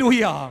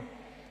ഹല്ലേലൂയ.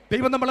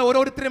 ദൈവം നമ്മളെ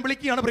ഓരോരുത്തരെയും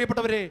വിളിക്കുകയാണ്.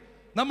 പ്രിയപ്പെട്ടവരെ,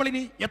 നമ്മൾ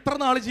ഇനി എത്ര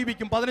നാൾ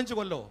ജീവിക്കും? 15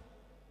 കൊല്ലോ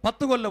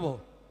 10 കൊല്ലമോ?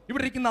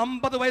 ഇവിടെ ഇരിക്കുന്ന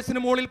 50 വയസ്സിന്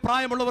മുകളിൽ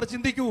പ്രായമുള്ളവർ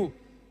ചിന്തിക്കൂ,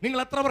 നിങ്ങൾ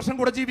എത്ര വർഷം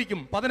കൂടെ ജീവിക്കും?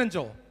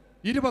 15ഓ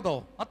 20ഓ?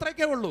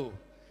 അത്രയൊക്കെ ഉള്ളൂ.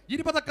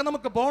 20ഒക്കെ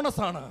നമുക്ക്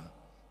ബോണസാണ്.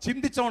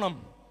 ചിന്തിച്ചോണം,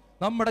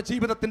 നമ്മുടെ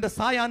ജീവിതത്തിന്റെ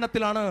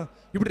സായാഹ്നത്തിലാണ്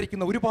ഇവിടെ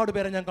ഇരിക്കുന്ന ഒരുപാട്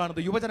പേരെ ഞാൻ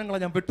കാണുന്നത്. യുവജനങ്ങളെ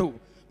ഞാൻ വിട്ടു.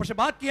 പക്ഷെ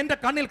ബാക്കി എന്റെ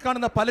കണ്ണിൽ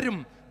കാണുന്ന പലരും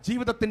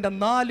ജീവിതത്തിന്റെ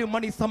 4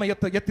 മണി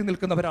സമയത്ത് എത്തി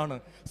നിൽക്കുന്നവരാണ്.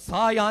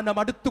 സായാഹ്നം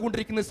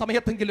അടുത്തുകൊണ്ടിരിക്കുന്ന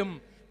സമയത്തെങ്കിലും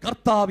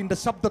കർത്താവിന്റെ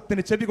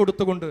ശബ്ദത്തിന് ചെവി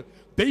കൊടുത്തുകൊണ്ട്,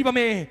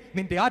 ദൈവമേ,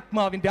 നിന്റെ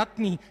ആത്മാവിന്റെ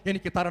അഗ്നി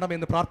എനിക്ക്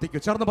തരണമെന്ന് പ്രാർത്ഥിക്കൂ.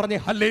 ചേർന്ന് പറഞ്ഞേ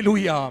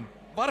ഹല്ലേലൂയ.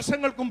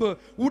 വർഷങ്ങൾക്ക് മുമ്പ്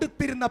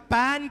ഉടുത്തിരുന്ന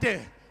പാന്റ്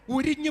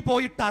ഉരിഞ്ഞു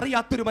പോയിട്ട്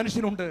അറിയാത്തൊരു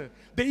മനുഷ്യനുണ്ട്.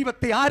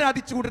 ദൈവത്തെ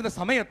ആരാധിച്ചുകൊണ്ടിരുന്ന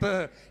സമയത്ത്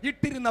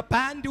ഇട്ടിരുന്ന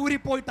പാന്റ്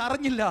ഊരിപ്പോയിട്ട്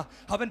അറിഞ്ഞില്ല.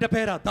 അവന്റെ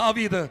പേരാ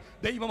ദാവീദ്.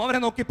 ദൈവം അവനെ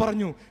നോക്കി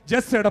പറഞ്ഞു,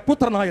 ജസ്സയുടെ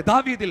പുത്രനായ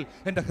ദാവീദിൽ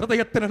എന്റെ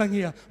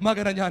ഹൃദയത്തിനിണങ്ങിയ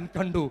മകനെ ഞാൻ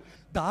കണ്ടു.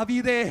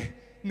 ദാവീദേ,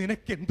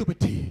 നിനക്കെന്തു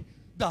പറ്റി?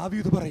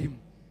 ദാവീദ് പറയും,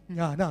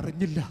 ഞാൻ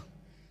അറിഞ്ഞില്ല.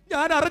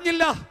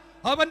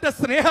 അവന്റെ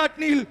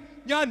സ്നേഹാഗ്നിയിൽ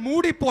ഞാൻ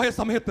മൂടിപ്പോയ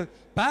സമയത്ത്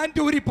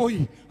പാന്റ്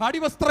ഊരിപ്പോയി,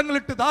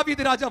 അടിവസ്ത്രങ്ങളിട്ട്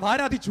ദാവീദ് രാജാവ്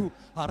ആരാധിച്ചു,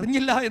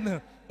 അറിഞ്ഞില്ല എന്ന്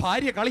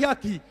ഭാര്യ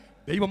കളിയാക്കി.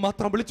 ദൈവം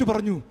മാത്രം വിളിച്ചു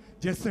പറഞ്ഞു,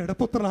 ജസ്സയുടെ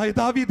പുത്രനായ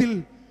ദാവീദിൽ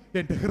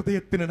എന്റെ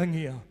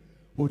ഹൃദയത്തിനിണങ്ങിയ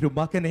ഒരു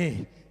മകനെ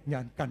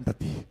ഞാൻ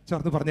കണ്ടെത്തി.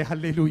 ചേർന്ന് പറഞ്ഞേ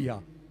ഹല്ലേലൂയ.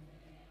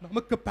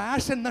 നമുക്ക്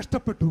പാഷൻ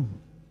നഷ്ടപ്പെട്ടു.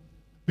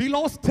 We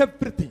lost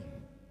everything.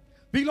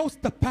 We lost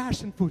the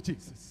passion for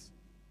Jesus.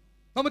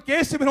 നമുക്ക്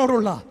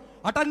യേശുവിനോടുള്ള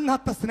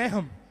അടങ്ങാത്ത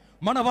സ്നേഹം,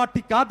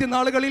 മണവാട്ടിക്ക് ആദ്യ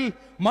നാളുകളിൽ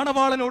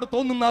മണവാളനോട്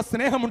തോന്നുന്ന ആ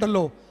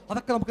സ്നേഹമുണ്ടല്ലോ,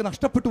 അതൊക്കെ നമുക്ക്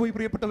നഷ്ടപ്പെട്ടു പോയി.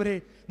 പ്രിയപ്പെട്ടവരെ,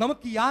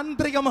 നമുക്ക്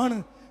യാന്ത്രികമാണ്.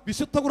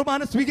 വിശുദ്ധ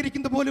കുർബാന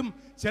സ്വീകരിക്കുന്നത് പോലും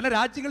ചില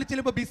രാജ്യങ്ങളിൽ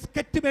ചിലപ്പോൾ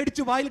ബിസ്ക്കറ്റ്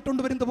മേടിച്ച്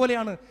വായിലിട്ടുണ്ട് വരുന്നത്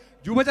പോലെയാണ്.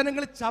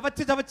 യുവജനങ്ങൾ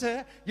ചവച്ച്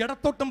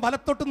ഇടത്തോട്ടും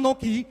വലത്തോട്ടും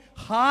നോക്കി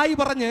ഹായ്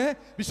പറഞ്ഞ്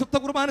വിശുദ്ധ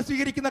കുർബാന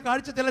സ്വീകരിക്കുന്ന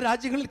കാഴ്ച ചില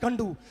രാജ്യങ്ങളിൽ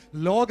കണ്ടു.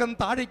 ലോകം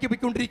താഴേക്ക്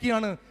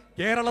പോയിക്കൊണ്ടിരിക്കുകയാണ്.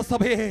 കേരള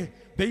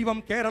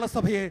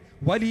സഭയെ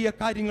വലിയ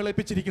കാര്യങ്ങൾ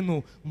ഏൽപ്പിച്ചിരിക്കുന്നു.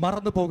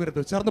 മറന്നു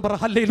പോകരുത്. ചേർന്ന് പറ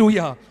ഹല്ലേലൂയ.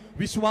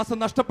 വിശ്വാസം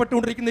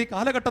നഷ്ടപ്പെട്ടുകൊണ്ടിരിക്കുന്ന ഈ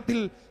കാലഘട്ടത്തിൽ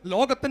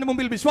ലോകത്തിന്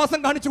മുമ്പിൽ വിശ്വാസം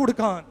കാണിച്ചു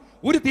കൊടുക്കാൻ,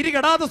 ഒരു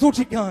തിരികെടാതെ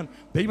സൂക്ഷിക്കാൻ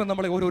ദൈവം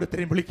നമ്മളെ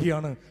ഓരോരുത്തരെയും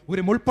വിളിക്കുകയാണ്.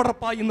 ഒരു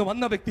മുൾപ്പടർപ്പായി ഇന്ന്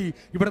വന്ന വ്യക്തി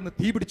ഇവിടെ നിന്ന്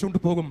തീ പിടിച്ചുകൊണ്ട്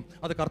പോകും.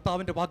 അത്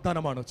കർത്താവിന്റെ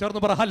വാഗ്ദാനമാണ്.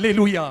 ചേർന്ന് പറ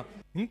ഹല്ലേലൂയ.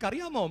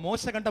 നിങ്ങൾക്കറിയാമോ,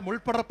 മോശ കണ്ട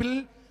മുൾപ്പടർപ്പിൽ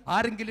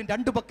ആരെങ്കിലും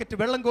 2 ബക്കറ്റ്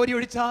വെള്ളം കോരി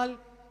ഒഴിച്ചാൽ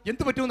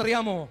എന്ത് പറ്റുമെന്ന്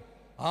അറിയാമോ?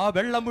 ആ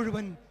വെള്ളം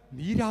മുഴുവൻ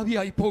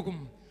നീരാവിയായി പോകും.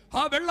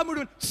 ആ വെള്ളം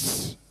മുഴുവൻ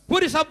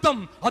ഒരു ശബ്ദം,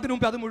 അതിനു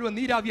മുമ്പ് അത് മുഴുവൻ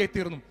നീരാവിയായി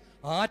തീർന്നു.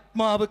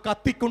 ആത്മാവ്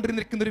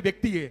കത്തിക്കൊണ്ടിരിക്കുന്ന ഒരു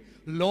വ്യക്തിയെ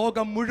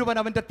ലോകം മുഴുവൻ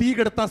അവന്റെ തീ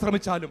കെടുത്താൻ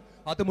ശ്രമിച്ചാലും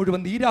അത്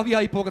മുഴുവൻ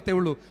നീരാവിയായി പോകത്തേ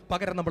ഉള്ളൂ.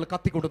 പകരം നമ്മൾ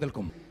കത്തിക്കൊണ്ട്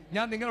നിൽക്കും.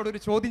 ഞാൻ നിങ്ങളോട് ഒരു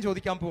ചോദ്യം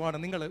ചോദിക്കാൻ പോവാണ്,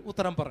 നിങ്ങൾ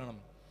ഉത്തരം പറയണം.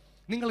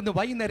 നിങ്ങൾ ഇന്ന്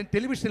വൈകുന്നേരം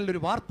ടെലിവിഷനിൽ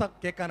ഒരു വാർത്ത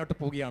കേൾക്കാനായിട്ട്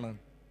പോവുകയാണ്.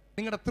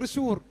 നിങ്ങളുടെ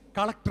തൃശ്ശൂർ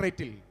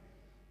കളക്ടറേറ്റിൽ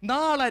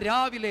നാളെ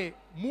രാവിലെ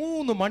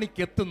 3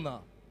 മണിക്ക് എത്തുന്ന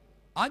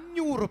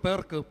 500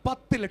 പേർക്ക്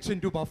 10 ലക്ഷം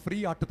രൂപ ഫ്രീ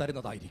ആയിട്ട്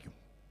തരുന്നതായിരിക്കും.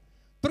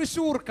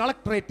 തൃശ്ശൂർ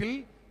കളക്ടറേറ്റിൽ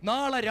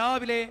നാളെ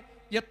രാവിലെ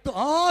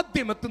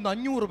ആദ്യം എത്തുന്ന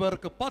 500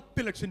 പേർക്ക്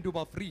 10 ലക്ഷം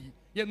രൂപ ഫ്രീ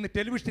എന്ന്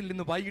ടെലിവിഷനിൽ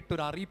നിന്ന് വൈകിട്ട്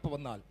ഒരു അറിയിപ്പ്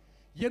വന്നാൽ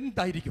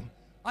എന്തായിരിക്കും?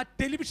 ആ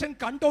ടെലിവിഷൻ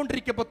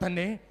കണ്ടോണ്ടിരിക്കുമ്പോൾ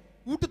തന്നെ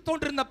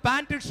ഉടുത്തോണ്ടിരുന്ന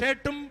പാന്റും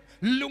ഷർട്ടും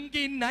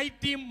ലുങ്കിയും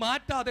നൈറ്റിയും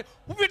മാറ്റാതെ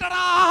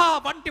വിടടാ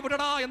വണ്ടി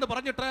വിടടാ എന്ന്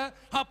പറഞ്ഞിട്ട്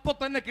അപ്പൊ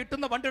തന്നെ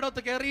കിട്ടുന്ന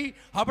വണ്ടിയുടെ കയറി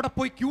അവിടെ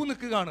പോയി ക്യൂ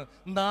നിൽക്കുകയാണ്.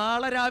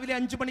 നാളെ രാവിലെ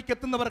 5 മണിക്ക്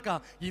എത്തുന്നവർക്കാ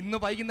ഇന്ന്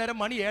വൈകുന്നേരം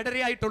മണി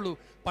 7:30 ആയിട്ടുള്ളൂ.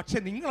 പക്ഷെ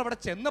നിങ്ങൾ അവിടെ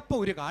ചെന്നപ്പോ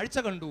ഒരു കാഴ്ച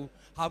കണ്ടു.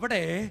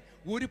 അവിടെ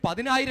ഒരു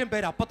 10,000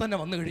 പേര് അപ്പൊ തന്നെ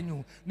വന്നു കഴിഞ്ഞു.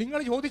 നിങ്ങൾ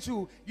ചോദിച്ചു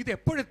ഇത്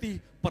എപ്പോഴെത്തി?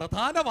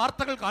 പ്രധാന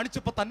വാർത്തകൾ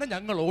കാണിച്ചപ്പോൾ തന്നെ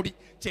ഞങ്ങൾ ഓടി.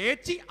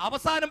 ചേച്ചി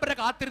അവസാനം വരെ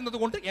കാത്തിരുന്നത്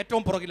കൊണ്ട്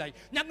ഏറ്റവും പുറകിലായി.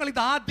 ഞങ്ങൾ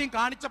ഇത് ആദ്യം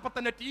കാണിച്ചപ്പോൾ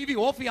തന്നെ TV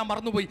ഓഫ് ചെയ്യാൻ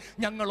മറന്നുപോയി.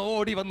 ഞങ്ങൾ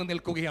ഓടി വന്ന്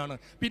നിൽക്കുകയാണ്.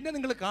 പിന്നെ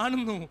നിങ്ങൾ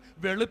കാണുന്നു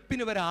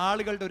വെളുപ്പിന് വരെ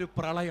ആളുകളുടെ ഒരു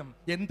പ്രളയം.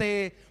 എന്തേ?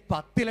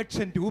 10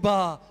 ലക്ഷം രൂപ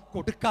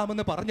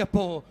കൊടുക്കാമെന്ന്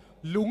പറഞ്ഞപ്പോ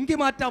ലുങ്കി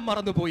മാറ്റാൻ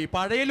മറന്നുപോയി.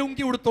 പഴയ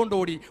ലുങ്കി ഉടുത്തോണ്ട്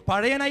ഓടി,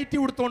 പഴയ നൈറ്റി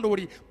ഉടുത്തോണ്ട്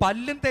ഓടി.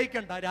 പല്ലും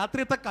തേക്കണ്ട,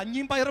 രാത്രിയത്തെ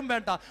കഞ്ഞിയും പയറും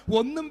വേണ്ട,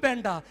 ഒന്നും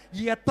വേണ്ട.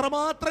 ഈ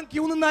എത്രമാത്രം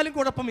ക്യൂ നിന്നാലും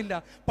കുഴപ്പമില്ല.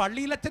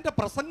 പള്ളിയിലച്ഛന്റെ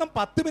പ്രസംഗം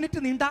 10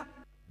 മിനിറ്റ് നീണ്ട.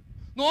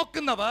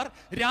 നോക്കുന്നവർ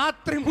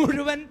രാത്രി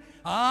മുഴുവൻ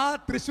ആ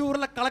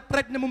തൃശ്ശൂരിലെ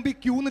കളക്ടറേറ്റിന് മുമ്പിൽ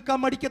ക്യൂ നിൽക്കാൻ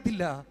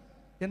മടിക്കത്തില്ല.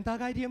 എന്താ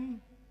കാര്യം?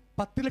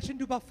 10 ലക്ഷം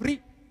രൂപ ഫ്രീ.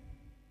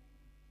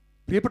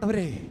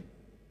 പ്രിയപ്പെട്ടവരെ,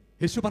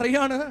 യേശു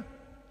പറയാണ്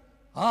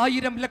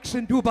 1000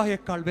 ലക്ഷം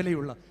രൂപയേക്കാൾ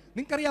വിലയുള്ള.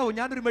 നിങ്ങൾക്കറിയാവോ,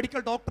 ഞാനൊരു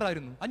മെഡിക്കൽ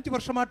ഡോക്ടറായിരുന്നു. 5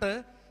 വർഷമായിട്ട്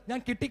ഞാൻ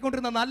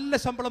കിട്ടിക്കൊണ്ടിരുന്ന നല്ല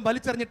ശമ്പളം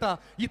വലിച്ചെറിഞ്ഞിട്ടാ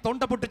ഈ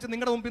തൊണ്ട പൊട്ടിച്ച്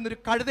നിങ്ങളുടെ മുമ്പിൽ നിന്ന് ഒരു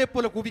കഴുതയെ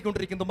പോലെ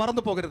കൂവിക്കൊണ്ടിരിക്കുന്നു.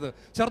 മറന്നു പോകരുത്.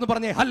 ചേർന്ന്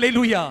പറഞ്ഞേ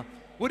ഹല്ലേലൂയ.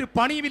 ഒരു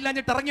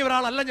പണിയുമില്ലാഞ്ഞിട്ട് ഇറങ്ങിയ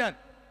ഒരാളല്ല ഞാൻ.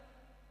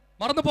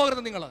 മറന്നു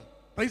പോകരുത് നിങ്ങൾ.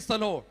 Praise the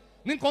Lord.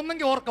 നിങ്ങൾക്ക്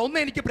ഒന്നെങ്കിൽ ഓർക്കാം, ഒന്നേ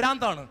എനിക്ക്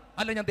ഭ്രാന്താണ്,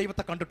 അല്ല ഞാൻ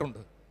ദൈവത്തെ കണ്ടിട്ടുണ്ട്.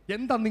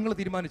 എന്താ നിങ്ങൾ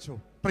തീരുമാനിച്ചോ?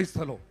 Praise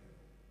the Lord.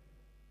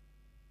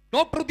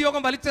 ഡോക്ടർ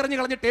ഉദ്യോഗം വലിച്ചെറിഞ്ഞ്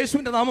കളഞ്ഞിട്ട്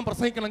യേശുവിന്റെ നാമം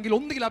പ്രസംഗിക്കണമെങ്കിൽ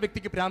ഒന്നുകിൽ ആ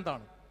വ്യക്തിക്ക്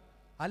ഭ്രാന്താണ്,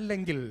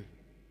 അല്ലെങ്കിൽ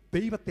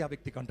ദൈവത്തെ ആ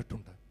വ്യക്തി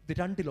കണ്ടിട്ടുണ്ട്. ഇത്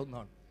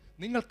രണ്ടിലൊന്നാണ്.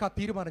 നിങ്ങൾക്ക് ആ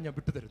തീരുമാനം ഞാൻ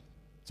വിട്ടുതരുന്നു.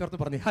 ചേർത്ത്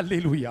പറഞ്ഞേ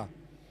ഹല്ലേലൂയ.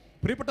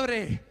 പ്രിയപ്പെട്ടവരെ,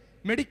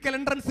 മെഡിക്കൽ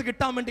എൻട്രൻസ്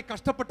കിട്ടാൻ വേണ്ടി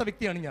കഷ്ടപ്പെട്ട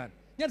വ്യക്തിയാണ് ഞാൻ.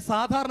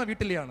 സാധാരണ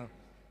വീട്ടിലെയാണ്.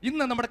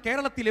 ഇന്ന് നമ്മുടെ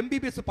കേരളത്തിൽ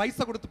MBBS പൈസ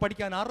കൊടുത്ത്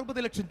പഠിക്കാൻ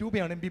 60 ലക്ഷം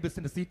രൂപയാണ്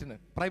MBBSന്റെ സീറ്റിന്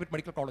പ്രൈവറ്റ്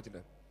മെഡിക്കൽ കോളേജിൽ.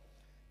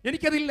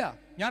 എനിക്കതില്ല.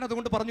 ഞാൻ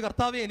അതുകൊണ്ട് പറഞ്ഞു,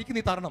 കർത്താവേ എനിക്ക്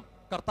നീ തരണം.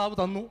 കർത്താവ്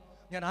തന്നു.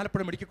 ഞാൻ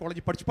ആലപ്പുഴ മെഡിക്കൽ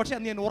കോളേജിൽ പഠിച്ചു. പക്ഷെ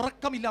അന്ന് ഞാൻ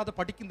ഉറക്കമില്ലാതെ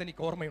പഠിക്കുന്നത്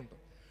എനിക്ക് ഓർമ്മയുണ്ട്.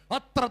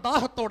 അത്ര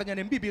ദാഹത്തോടെ ഞാൻ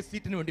MBBS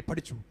സീറ്റിന് വേണ്ടി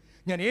പഠിച്ചു.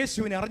 ഞാൻ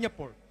യേശുവിനെ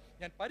അറിഞ്ഞപ്പോൾ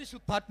ഞാൻ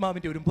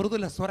പരിശുദ്ധാത്മാവിന്റെ ഒരു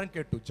മൃദുല സ്വരം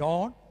കേട്ടു.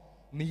 ജോൺ,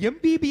 നീ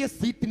MBBS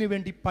സീറ്റിന്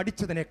വേണ്ടി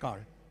പഠിച്ചതിനേക്കാൾ,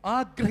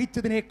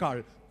 ആഗ്രഹിച്ചതിനേക്കാൾ,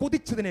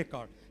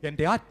 കൊതിച്ചതിനേക്കാൾ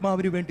എൻ്റെ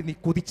ആത്മാവിന് വേണ്ടി നീ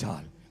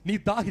കൊതിച്ചാൽ, നീ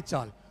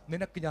ദാഹിച്ചാൽ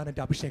നിനക്ക് ഞാൻ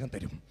എൻ്റെ അഭിഷേകം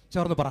തരും.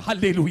 ചേർന്ന് പറ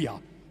ഹല്ലേലൂയ.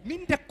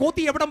 നിന്റെ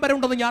കൊതി എവിടം വരെ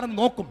ഉണ്ടെന്ന് ഞാൻ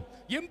നോക്കും.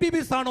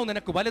 MBBS ആണോ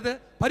നിനക്ക് വലുത്?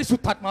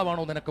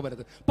 പരിശുദ്ധാത്മാവാണോ നിനക്ക്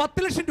വലുത്?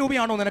 10 ലക്ഷം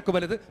രൂപയാണോ നിനക്ക്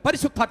വലുത്?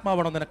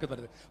 പരിശുദ്ധാത്മാവാണോ നിനക്ക്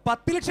വലുത്?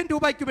 10 ലക്ഷം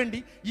രൂപയ്ക്ക് വേണ്ടി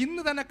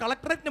ഇന്ന് തന്നെ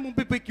കളക്ടറേറ്റിന്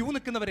മുമ്പിൽ പോയി ക്യൂ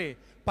നിൽക്കുന്നവരെ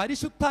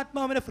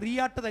പരിശുദ്ധാത്മാവിനെ ഫ്രീ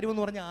ആയിട്ട്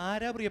തരുമെന്ന് പറഞ്ഞാൽ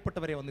ആരാ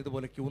പ്രിയപ്പെട്ടവരെ വന്ന്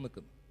ഇതുപോലെ ക്യൂ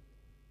നിൽക്കുന്നു?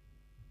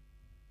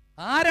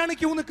 ആരാണ്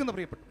ക്യൂ നിൽക്കുന്നത്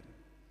പ്രിയപ്പെട്ടവർ?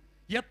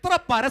 എത്ര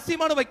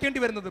പരസ്യമാണ് വയ്ക്കേണ്ടി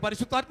വരുന്നത്?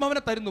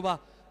 പരിശുദ്ധാത്മാവിനെ തരുന്നു, വാ.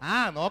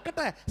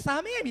 നോക്കട്ടെ,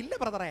 സമയമില്ല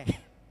ബ്രദറെ,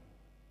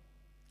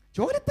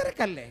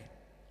 ജോലിത്തിരക്കല്ലേ.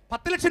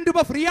 10 ലക്ഷം രൂപ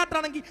ഫ്രീ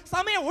ആയിട്ടാണെങ്കിൽ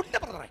സമയം ഉണ്ട്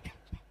ബ്രദറെ.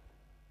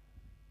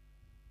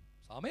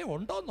 സമയം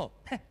ഉണ്ടോന്നോ?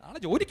 നാളെ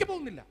ജോലിക്ക്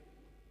പോകുന്നില്ല.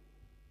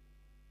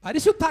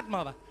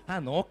 പരിശുദ്ധാത്മാവ്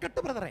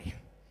നോക്കട്ടെ ബ്രദറെ.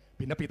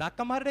 പിന്നെ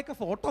പിതാക്കന്മാരുടെയൊക്കെ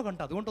ഫോട്ടോ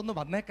കണ്ട് അതുകൊണ്ടൊന്ന്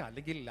വന്നേക്കാം,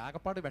 അല്ലെങ്കിൽ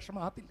ആകപ്പാട്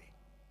വിഷമാകത്തില്ലേ?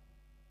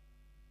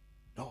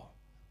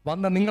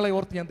 വന്ന നിങ്ങളെ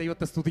ഓർത്ത് ഞാൻ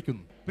ദൈവത്തെ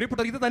സ്തുതിക്കുന്നു.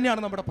 പ്രിയപ്പെട്ടവർ, ഇത്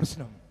തന്നെയാണ് നമ്മുടെ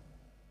പ്രശ്നം.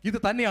 ഇത്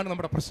തന്നെയാണ്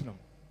നമ്മുടെ പ്രശ്നം.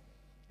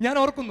 ഞാൻ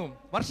ഓർക്കുന്നു,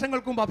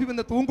 വർഷങ്ങൾക്ക് മുമ്പ്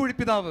അഭിമന്യ തൂങ്കുഴി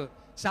പിതാവ്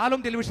ശാലോം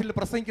ടെലിവിഷനിൽ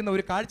പ്രസംഗിക്കുന്ന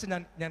ഒരു കാഴ്ച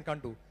ഞാൻ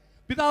കണ്ടു.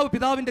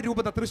 പിതാവിന്റെ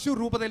രൂപത, തൃശ്ശൂർ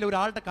രൂപതയിലെ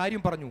ഒരാളുടെ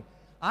കാര്യം പറഞ്ഞു.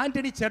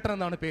 ആന്റണി ചേട്ടൻ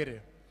എന്നാണ് പേര്.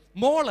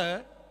 മോള്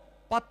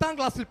 10ാം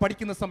ക്ലാസ്സിൽ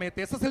പഠിക്കുന്ന സമയത്ത്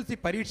SSLC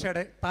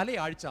പരീക്ഷയുടെ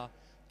തലയാഴ്ച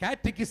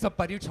കാറ്റഗിസം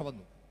പരീക്ഷ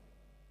വന്നു.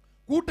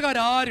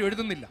 കൂട്ടുകാരും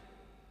എഴുതുന്നില്ല.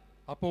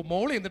 അപ്പോൾ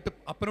മോള് എന്നിട്ട്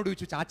അപ്പനോട്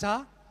ചോദിച്ചു, ചാച്ചാ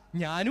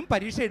ഞാനും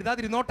പരീക്ഷ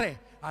എഴുതാതിരുന്നോട്ടെ,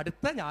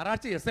 അടുത്ത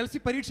ഞായറാഴ്ച SSLC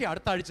പരീക്ഷ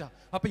അടുത്ത ആഴ്ച,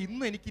 അപ്പൊ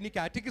ഇന്ന് എനിക്ക് ഇനി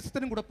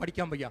കാറ്റഗിസത്തിനും കൂടെ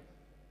പഠിക്കാൻ വയ്യ.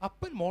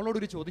 അപ്പൻ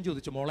മോളോടൊരു ചോദ്യം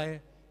ചോദിച്ചു, മോളെ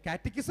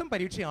കാറ്റഗിസം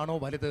പരീക്ഷയാണോ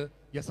വലുത്,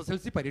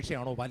 SSLC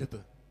പരീക്ഷയാണോ വലുത്?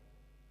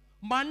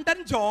 മണ്ടൻ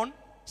ജോൺ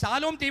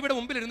ശാലോം ടിവിയുടെ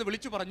മുമ്പിൽ ഇരുന്ന്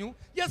വിളിച്ചു പറഞ്ഞു,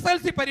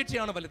 SSLC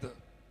പരീക്ഷയാണ് വലുത്.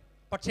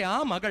 പക്ഷെ ആ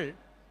മകൾ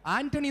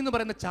ആന്റണി എന്ന്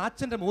പറയുന്ന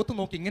ചാച്ചന്റെ മുഖത്ത്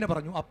നോക്കി ഇങ്ങനെ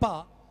പറഞ്ഞു, അപ്പാ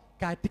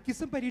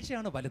കാറ്റഗിസം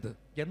പരീക്ഷയാണ് വലുത്,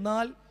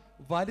 എന്നാൽ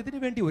വലുതിന്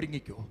വേണ്ടി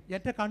ഒരുങ്ങിക്കോ.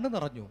 എന്റെ കണ്ണ്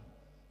നിറഞ്ഞു.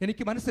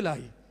 എനിക്ക്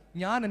മനസ്സിലായി,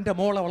 ഞാൻ എൻ്റെ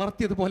മോളെ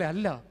വളർത്തിയതുപോലെ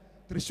അല്ല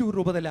തൃശ്ശൂർ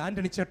രൂപതയിലെ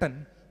ആന്റണി ചേട്ടൻ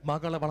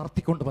മകളെ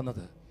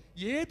വളർത്തിക്കൊണ്ടുവന്നത്.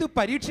 ഏത്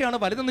പരീക്ഷയാണ്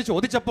വലുതെന്ന്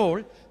ചോദിച്ചപ്പോൾ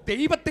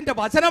ദൈവത്തിന്റെ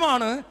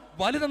വചനമാണ്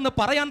വലുതെന്ന്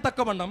പറയാൻ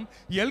തക്കവണ്ണം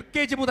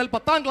LKG മുതൽ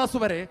 10ാം ക്ലാസ്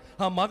വരെ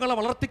ആ മകളെ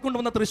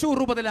വളർത്തിക്കൊണ്ടുവന്ന തൃശ്ശൂർ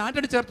രൂപതയിലെ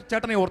ആന്റണി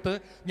ചേട്ടനെ ഓർത്ത്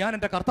ഞാൻ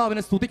എൻ്റെ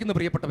കർത്താവിനെ സ്തുതിക്കുന്നു.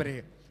 പ്രിയപ്പെട്ടവരെ,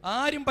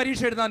 ആരും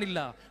പരീക്ഷ എഴുതാനില്ല.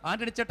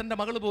 ആന്റണി ചേട്ടന്റെ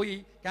മകൾ പോയി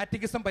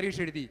കാറ്റഗിസം പരീക്ഷ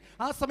എഴുതി.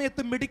 ആ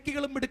സമയത്ത്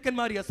മിടുക്കികളും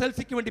മിടുക്കന്മാർ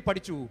SLCക്ക് വേണ്ടി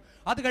പഠിച്ചു.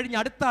 അത് കഴിഞ്ഞ്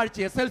അടുത്ത ആഴ്ച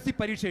SLC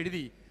പരീക്ഷ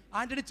എഴുതി.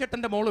 ആന്റണി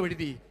ചേട്ടന്റെ മോളും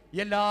എഴുതി.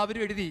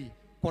 എല്ലാവരും എഴുതി.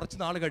 കുറച്ച്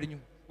നാൾ കഴിഞ്ഞു.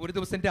 ഒരു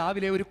ദിവസം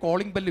രാവിലെ ഒരു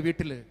കോളിംഗ് ബെല്ല്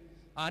വീട്ടിൽ.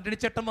 ആന്റണി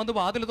ചേട്ടൻ വന്ന്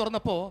വാതിൽ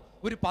തുറന്നപ്പോൾ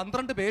ഒരു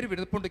 12 പേര്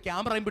വിടുപ്പുണ്ട്,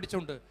 ക്യാമറയും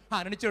പിടിച്ചോണ്ട്.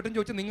 ആന്റണി ചേട്ടൻ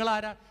ചോദിച്ചു,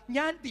 നിങ്ങളാരാ?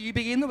 ഞാൻ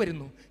ദീപികയിൽ നിന്ന്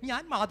വരുന്നു,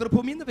 ഞാൻ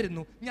മാതൃഭൂമിയിൽ നിന്ന്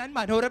വരുന്നു, ഞാൻ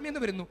മനോരമയിൽ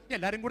നിന്ന് വരുന്നു.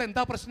 എല്ലാവരും കൂടെ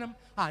എന്താ പ്രശ്നം?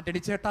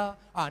 ആന്റണി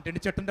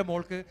ചേട്ടന്റെ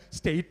മോൾക്ക്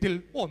സ്റ്റേറ്റിൽ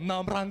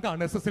 1ാം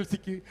റാങ്കാണ്.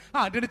 SSLCക്ക്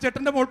ആന്റണി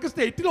ചേട്ടന്റെ മോൾക്ക്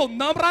സ്റ്റേറ്റിൽ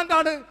 1ാം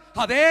റാങ്കാണ്.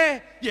 അതെ,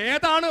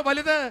 ഏതാണ്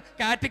വലുത്?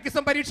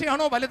 കാറ്റഗിസം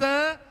പരീക്ഷയാണോ വലുത്?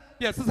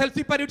 SSLC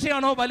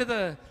പരീക്ഷയാണോ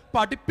വലുത്?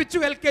 പഠിപ്പിച്ചു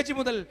LKG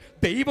മുതൽ.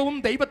 ദൈവവും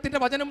ദൈവത്തിന്റെ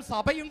വചനം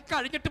സഭയും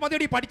കഴിഞ്ഞിട്ട്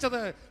മതിയടി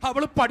പഠിച്ചത്.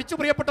 അവൾ പഠിച്ചു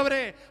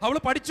പ്രിയപ്പെട്ടവരെ, അവൾ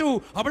പഠിച്ചു.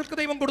 അവൾക്ക്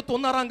ദൈവം കൊടുത്തു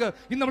 1ാം റാങ്ക്.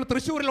 ഇന്ന് അവൾ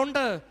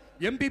തൃശ്ശൂരിലുണ്ട്.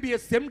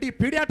 MBBS MD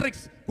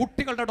പീഡിയാട്രിക്സ്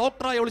കുട്ടികളുടെ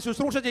ഡോക്ടറായി അവൾ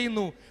ശുശ്രൂഷ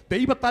ചെയ്യുന്നു.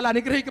 ദൈവത്താൽ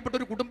അനുഗ്രഹിക്കപ്പെട്ട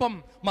ഒരു കുടുംബം.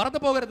 മറന്നു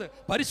പോകരുത്,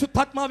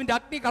 പരിശുദ്ധാത്മാവിന്റെ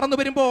അഗ്നി കടന്നു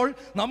വരുമ്പോൾ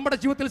നമ്മുടെ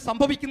ജീവിതത്തിൽ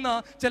സംഭവിക്കുന്ന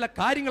ചില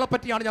കാര്യങ്ങളെ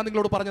പറ്റിയാണ് ഞാൻ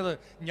നിങ്ങളോട് പറഞ്ഞത്.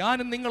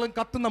 ഞാനും നിങ്ങളും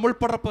കത്തുന്ന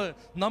മുൾപ്പടർപ്പ്,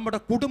 നമ്മുടെ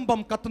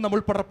കുടുംബം കത്തുന്ന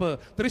മുൾപ്പടർപ്പ്.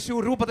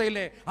 തൃശ്ശൂർ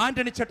രൂപതയിലെ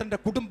ആന്റണി ചേട്ടന്റെ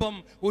കുടുംബം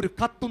ഒരു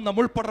കത്തുന്ന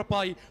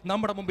മുൾപ്പടർപ്പായി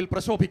നമ്മുടെ മുമ്പിൽ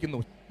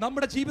പ്രശോഭിക്കുന്നു.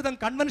 നമ്മുടെ ജീവിതം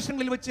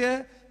കൺവെൻഷനിൽ വെച്ച്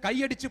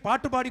കൈയടിച്ച്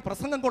പാട്ടുപാടി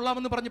പ്രസംഗം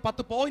കൊള്ളാമെന്ന് പറഞ്ഞ്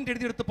 10 പോയിന്റ്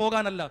എഴുതിയെടുത്ത്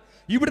പോകാനല്ല.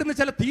 ഇവിടുന്ന്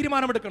ചില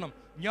തീരുമാനമെടുക്കണം.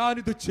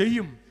 ഞാനിത്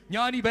ചെയ്യും,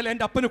 ഞാൻ ഈ വില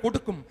എൻ്റെ അപ്പന്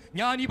കൊടുക്കും,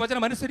 ഞാൻ ഈ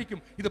വചനം അനുസരിക്കും.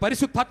 ഇത്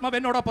പരിശുദ്ധാത്മാവ്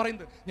എന്നോടാ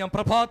പറയുന്നത്. ഞാൻ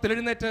പ്രഭാതത്തിൽ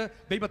എഴുന്നേറ്റ്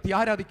ദൈവത്തെ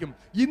ആരാധിക്കും.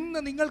 ഇന്ന്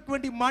നിങ്ങൾക്ക്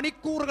വേണ്ടി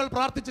മണിക്കൂറുകൾ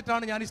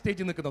പ്രാർത്ഥിച്ചിട്ടാണ് ഞാൻ ഈ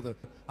സ്റ്റേജിൽ നിൽക്കുന്നത്.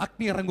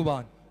 അഗ്നി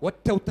ഇറങ്ങുവാൻ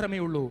ഒറ്റ ഉത്തരമേ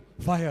ഉള്ളൂ,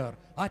 ഫയർ.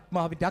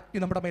 ആത്മാവിന്റെ അഗ്നി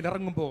നമ്മുടെ മേൽ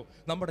ഇറങ്ങുമ്പോൾ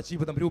നമ്മുടെ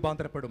ജീവിതം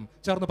രൂപാന്തരപ്പെടും.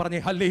 ചേർന്ന്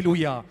പറഞ്ഞേ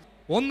ഹല്ലേലൂയ.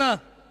 1,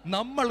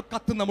 നമ്മൾ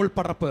കത്തുന്ന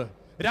മുൾപ്പടർപ്പ്.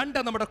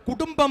 2, നമ്മുടെ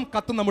കുടുംബം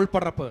കത്തുന്ന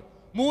മുൾപ്പടർപ്പ്.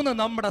 3,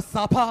 നമ്മുടെ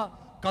സഭ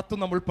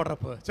കത്തുന്ന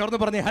മുൾപ്പടർപ്പ്. ചേർന്ന്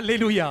പറഞ്ഞേ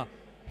ഹല്ലേലൂയ.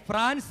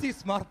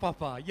 ഫ്രാൻസിസ്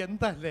മാർപ്പാപ്പ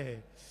എന്തല്ലേ!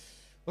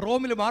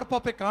 റോമിൽ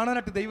മാർപ്പാപ്പയെ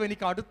കാണാനായിട്ട് ദൈവം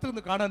എനിക്ക് അടുത്ത്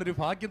നിന്ന് കാണാൻ ഒരു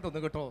ഭാഗ്യം തന്നു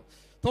കേട്ടോ.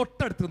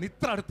 തൊട്ടടുത്ത് നിന്ന്,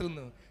 ഇത്ര അടുത്ത്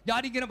നിന്ന്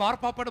ഞാനിങ്ങനെ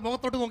മാർപ്പാപ്പയുടെ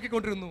മുഖത്തോട്ട്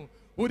നോക്കിക്കൊണ്ടിരുന്നു.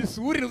 ഒരു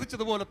സൂര്യൻ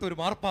ഉദിച്ചതുപോലത്തെ ഒരു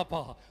മാർപ്പാപ്പ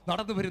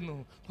നടന്നു വരുന്നു.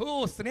 ഓ,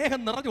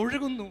 സ്നേഹം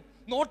നിറഞ്ഞൊഴുകുന്നു.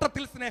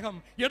 നോട്ടത്തിൽ സ്നേഹം,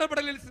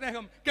 ഇടപെടലിൽ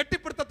സ്നേഹം,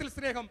 കെട്ടിപ്പിടുത്തത്തിൽ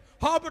സ്നേഹം,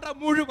 അവിടെ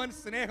മുഴുവൻ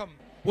സ്നേഹം.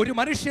 ഒരു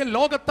മനുഷ്യൻ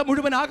ലോകത്തെ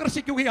മുഴുവൻ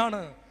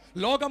ആകർഷിക്കുകയാണ്.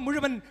 ലോകം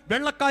മുഴുവൻ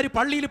വെള്ളക്കാർ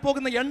പള്ളിയിൽ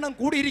പോകുന്ന എണ്ണം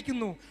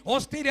കൂടിയിരിക്കുന്നു.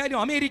 ഓസ്ട്രേലിയയിലും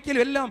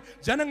അമേരിക്കയിലും എല്ലാം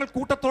ജനങ്ങൾ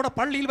കൂട്ടത്തോടെ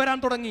പള്ളിയിൽ വരാൻ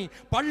തുടങ്ങി.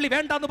 പള്ളി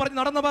വേണ്ടാന്ന് പറഞ്ഞ്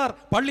നടന്നവർ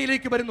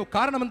പള്ളിയിലേക്ക് വരുന്നു.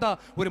 കാരണം എന്താ?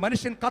 ഒരു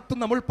മനുഷ്യൻ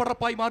കത്തുന്ന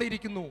മുൾപ്പടർപ്പായി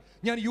മാറിയിരിക്കുന്നു.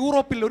 ഞാൻ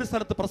യൂറോപ്പിൽ ഒരു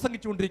സ്ഥലത്ത്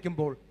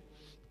പ്രസംഗിച്ചുകൊണ്ടിരിക്കുമ്പോൾ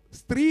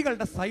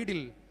സ്ത്രീകളുടെ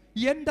സൈഡിൽ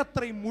എൻ്റെ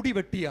അത്രയും മുടി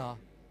വെട്ടിയ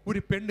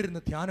ഒരു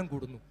പെണ്ണിരുന്ന് ധ്യാനം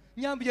കൂടുന്നു.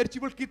 ഞാൻ വിചാരിച്ചു,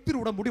 ഇവൾക്ക് ഇത്തിരി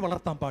കൂടെ മുടി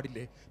വളർത്താൻ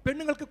പാടില്ലേ?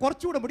 പെണ്ണുങ്ങൾക്ക്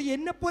കുറച്ചുകൂടെ മുടി,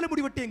 എന്നെപ്പോലെ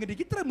മുടി വെട്ടി എങ്ങനെ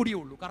ഇത്ര മുടിയേ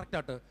ഉള്ളൂ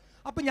കറക്റ്റായിട്ട്.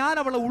 അപ്പൊ ഞാൻ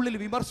അവളെ ഉള്ളിൽ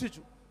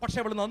വിമർശിച്ചു. പക്ഷെ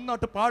അവൾ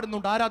നന്നായിട്ട്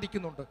പാടുന്നുണ്ട്,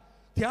 ആരാധിക്കുന്നുണ്ട്.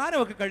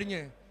 ധ്യാനമൊക്കെ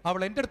കഴിഞ്ഞ് അവൾ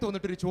എൻ്റെ അടുത്ത്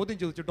വന്നിട്ടൊരു ചോദ്യം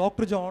ചോദിച്ചു,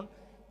 ഡോക്ടർ ജോൺ,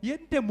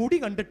 എൻ്റെ മുടി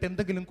കണ്ടിട്ട്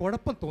എന്തെങ്കിലും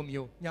കുഴപ്പം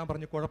തോന്നിയോ? ഞാൻ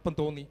പറഞ്ഞു, കുഴപ്പം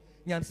തോന്നി.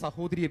 ഞാൻ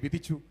സഹോദരിയെ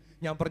വിധിച്ചു.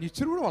 ഞാൻ പറഞ്ഞു,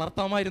 ഇച്ചിരി കൂടെ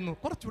വളർത്താമായിരുന്നു,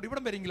 കുറച്ചുകൂടി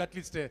ഇവിടം വരെയെങ്കിലും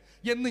അറ്റ്ലീസ്റ്റ്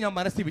എന്ന് ഞാൻ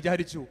മനസ്സിൽ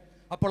വിചാരിച്ചു.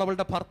 അപ്പോൾ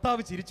അവളുടെ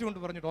ഭർത്താവ് ചിരിച്ചുകൊണ്ട്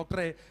പറഞ്ഞു,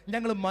 ഡോക്ടറെ,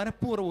 ഞങ്ങൾ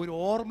മനഃപൂർവ്വം ഒരു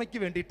ഓർമ്മയ്ക്ക്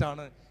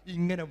വേണ്ടിയിട്ടാണ്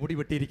ഇങ്ങനെ മുടി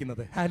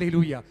വെട്ടിയിരിക്കുന്നത്.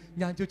 ഹല്ലേലൂയ.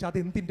 ഞാൻ ചോദിച്ചു, അത്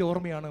എന്തിൻ്റെ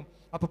ഓർമ്മയാണ്?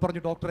 അപ്പൊ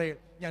പറഞ്ഞു, ഡോക്ടറെ,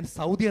 ഞാൻ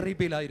സൗദി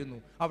അറേബ്യയിലായിരുന്നു.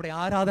 അവിടെ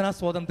ആരാധനാ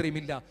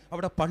സ്വാതന്ത്ര്യമില്ല,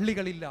 അവിടെ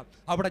പള്ളികളില്ല.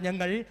 അവിടെ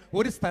ഞങ്ങൾ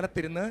ഒരു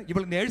സ്ഥലത്തിരുന്ന്,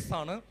 ഇവൾ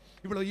നേഴ്സാണ്,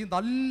 ഇവൾ ഈ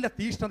നല്ല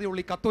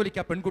തീഷ്ണതയുള്ള ഈ കത്തോലിക്ക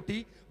പെൺകുട്ടി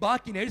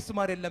ബാക്കി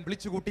നേഴ്സുമാരെല്ലാം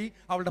വിളിച്ചുകൂട്ടി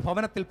അവളുടെ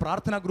ഭവനത്തിൽ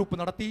പ്രാർത്ഥനാ ഗ്രൂപ്പ്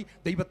നടത്തി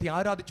ദൈവത്തെ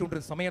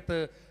ആരാധിച്ചുകൊണ്ടിരുന്ന സമയത്ത്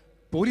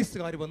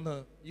പോലീസുകാർ വന്ന്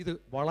ഇത്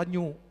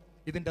വളഞ്ഞു,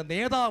 ഇതിന്റെ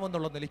നേതാവ്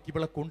എന്നുള്ള നിലയ്ക്ക്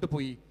ഇവളെ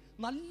കൊണ്ടുപോയി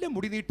നല്ല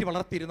മുടി നീട്ടി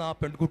വളർത്തിയിരുന്ന ആ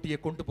പെൺകുട്ടിയെ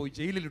കൊണ്ടുപോയി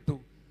ജയിലിലിട്ടു.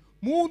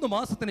 3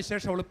 മാസത്തിന്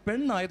ശേഷം അവൾ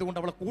പെണ്ണായതുകൊണ്ട്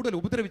അവളെ കൂടുതൽ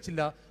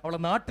ഉപദ്രവിച്ചില്ല, അവളെ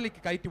നാട്ടിലേക്ക്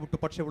കയറ്റി വിട്ടു.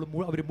 പക്ഷെ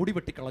അവർ മുടി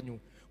വെട്ടിക്കളഞ്ഞു.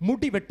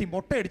 മുടി വെട്ടി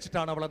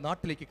മൊട്ടയടിച്ചിട്ടാണ് അവളെ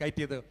നാട്ടിലേക്ക്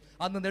കയറ്റിയത്.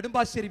 അന്ന്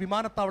നെടുമ്പാശ്ശേരി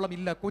വിമാനത്താവളം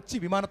ഇല്ല, കൊച്ചി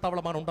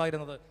വിമാനത്താവളമാണ്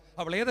ഉണ്ടായിരുന്നത്.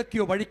 അവൾ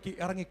ഏതൊക്കെയോ വഴിക്ക്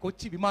ഇറങ്ങി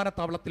കൊച്ചി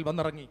വിമാനത്താവളത്തിൽ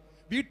വന്നിറങ്ങി.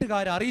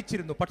 വീട്ടുകാരെ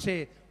അറിയിച്ചിരുന്നു, പക്ഷേ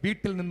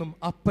വീട്ടിൽ നിന്നും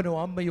അപ്പനോ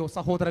അമ്മയോ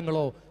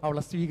സഹോദരങ്ങളോ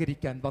അവളെ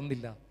സ്വീകരിക്കാൻ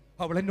വന്നില്ല.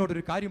 അവൾ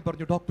എന്നോടൊരു കാര്യം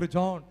പറഞ്ഞു, ഡോക്ടർ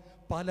ജോൺ,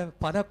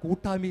 പല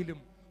കൂട്ടായ്മയിലും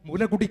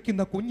മുല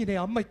കുടിക്കുന്ന കുഞ്ഞിനെ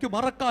അമ്മയ്ക്ക്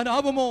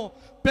മറക്കാനാവുമോ?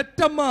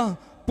 പെറ്റമ്മ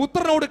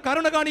പുത്രനോട്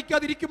കരുണ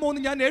കാണിക്കാതിരിക്കുമോ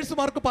എന്ന് ഞാൻ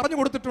നേഴ്സുമാർക്ക് പറഞ്ഞു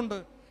കൊടുത്തിട്ടുണ്ട്.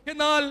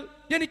 എന്നാൽ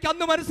എനിക്ക്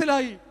അന്ന്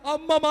മനസ്സിലായി,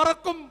 അമ്മ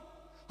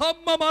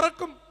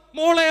മറക്കും,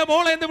 മോളെ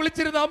മോളെ എന്ന്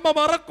വിളിച്ചിരുന്ന അമ്മ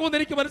മറക്കും എന്ന്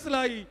എനിക്ക്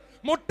മനസ്സിലായി.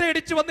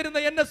 മൊട്ടയടിച്ചു വന്നിരുന്ന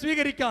എന്നെ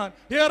സ്വീകരിക്കാൻ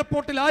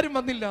എയർപോർട്ടിൽ ആരും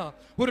വന്നില്ല.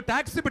 ഒരു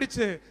ടാക്സി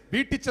പിടിച്ച്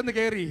വീട്ടിൽ ചെന്ന്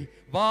കയറി.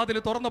 വാതിൽ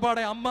തുറന്ന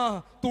പാടെ അമ്മ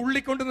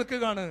തുള്ളിക്കൊണ്ട്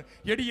നിൽക്കുകയാണ്.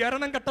 എടി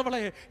എരണം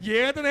കെട്ടവളെ,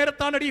 ഏത്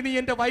നേരത്താണടി നീ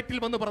എന്റെ വയറ്റിൽ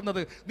വന്ന്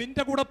പറഞ്ഞത്?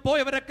 നിന്റെ കൂടെ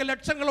പോയവരൊക്കെ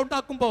ലക്ഷങ്ങൾ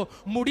ഉണ്ടാക്കുമ്പോ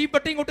മുടിയും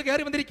പെട്ടി ഇങ്ങോട്ട്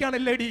കയറി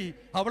വന്നിരിക്കുകയാണല്ലേ ഡി.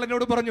 അവൾ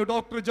എന്നോട് പറഞ്ഞു,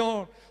 ഡോക്ടർ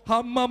ജോൺ,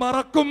 അമ്മ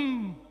മറക്കും,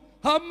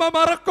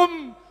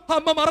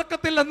 അമ്മ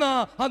മറക്കത്തില്ലെന്നാ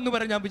അന്ന്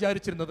വരെ ഞാൻ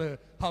വിചാരിച്ചിരുന്നത്.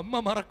 അമ്മ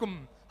മറക്കും.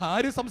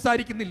 ആരും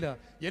സംസാരിക്കുന്നില്ല.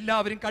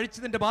 എല്ലാവരും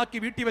കഴിച്ചതിന്റെ ബാക്കി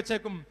വീട്ടിൽ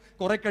വെച്ചേക്കും.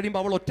 കുറെ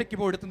കഴിയുമ്പോൾ അവൾ ഒറ്റയ്ക്ക്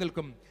പോയി എടുത്തു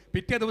നിൽക്കും.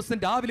 പിറ്റേ ദിവസം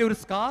രാവിലെ ഒരു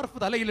സ്കാർഫ്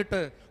തലയിലിട്ട്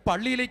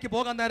പള്ളിയിലേക്ക്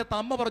പോകാൻ നേരത്ത്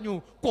അമ്മ പറഞ്ഞു,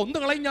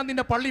 കൊന്നുകളയും ഞാൻ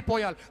നിന്റെ പള്ളി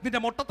പോയാൽ, നിന്റെ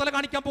മൊട്ടത്തല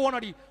കാണിക്കാൻ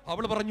പോവാണടി.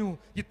 അവൾ പറഞ്ഞു,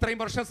 ഇത്രയും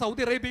വർഷം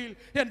സൗദി അറേബ്യയിൽ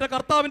എന്റെ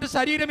കർത്താവിന്റെ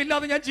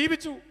ശരീരമില്ലാതെ ഞാൻ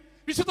ജീവിച്ചു.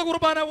 വിശുദ്ധ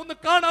കുർബാന ഒന്ന്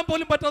കാണാൻ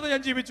പോലും പറ്റാതെ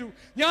ഞാൻ ജീവിച്ചു.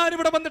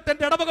 ഞാനിവിടെ വന്നിട്ട്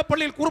എന്റെ ഇടവക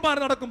പള്ളിയിൽ കുർബാന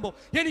നടക്കുമ്പോൾ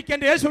എനിക്ക്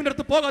എന്റെ യേശുവിന്റെ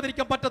അടുത്ത്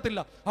പോകാതിരിക്കാൻ പറ്റത്തില്ല.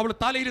 അവൾ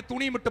തലയിൽ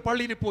തുണിയുമിട്ട്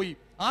പള്ളിയിൽ പോയി.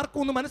 ആർക്കും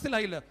ഒന്നും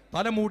മനസ്സിലായില്ല,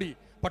 തലമൂടി.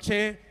 പക്ഷേ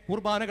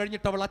കുർബാന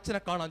കഴിഞ്ഞിട്ട് അവൾ അച്ഛനെ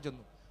കാണാൻ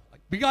ചെന്നു.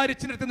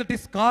 വികാരിച്ചിട്ട് നിന്നിട്ട് ഈ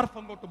സ്കാർഫ്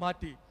അങ്ങോട്ട്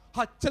മാറ്റി.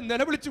 അച്ഛൻ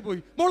നിലവിളിച്ചു പോയി,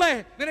 മോളെ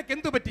നിനക്ക്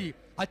എന്തു പറ്റി?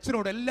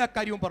 അച്ഛനോട് എല്ലാ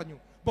കാര്യവും പറഞ്ഞു.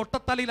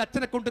 പൊട്ടത്തലയിൽ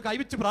അച്ഛനെ കൊണ്ട്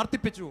കൈവച്ച്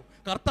പ്രാർത്ഥിപ്പിച്ചു.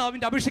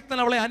 കർത്താവിന്റെ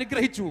അഭിഷിക്തൻ അവളെ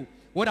അനുഗ്രഹിച്ചു.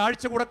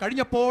 ഒരാഴ്ച കൂടെ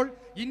കഴിഞ്ഞപ്പോൾ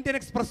ഇന്ത്യൻ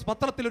എക്സ്പ്രസ്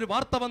പത്രത്തിൽ ഒരു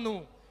വാർത്ത വന്നു.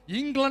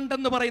 ഇംഗ്ലണ്ട്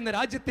എന്ന് പറയുന്ന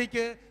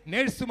രാജ്യത്തേക്ക്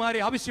നേഴ്സുമാരെ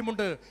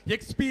ആവശ്യമുണ്ട്,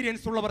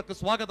 എക്സ്പീരിയൻസ് ഉള്ളവർക്ക്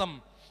സ്വാഗതം.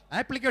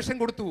 ആപ്ലിക്കേഷൻ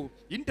കൊടുത്തു.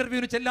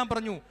 ഇന്റർവ്യൂവിന് ചെല്ലാൻ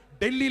പറഞ്ഞു.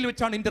 ഡൽഹിയിൽ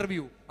വെച്ചാണ്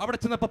ഇന്റർവ്യൂ. അവിടെ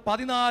ചെന്നപ്പോൾ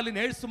 14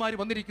 നേഴ്സുമാർ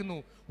വന്നിരിക്കുന്നു.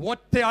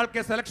 ഒറ്റ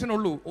ആൾക്കേ സെലക്ഷൻ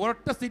ഉള്ളൂ.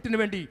 ഒറ്റ സീറ്റിന്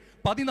വേണ്ടി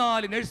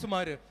 14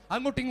 നേഴ്സുമാര്.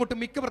 അങ്ങോട്ടും ഇങ്ങോട്ടും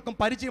മിക്കവർക്കും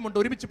പരിചയമുണ്ട്,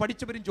 ഒരുമിച്ച്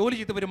പഠിച്ചവരും ജോലി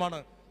ചെയ്തവരുമാണ്.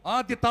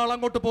 ആദ്യത്തെ ആൾ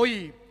അങ്ങോട്ട് പോയി,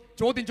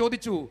 ചോദ്യം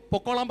ചോദിച്ചു,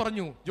 പൊക്കോളാൻ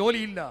പറഞ്ഞു,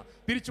 ജോലിയില്ല.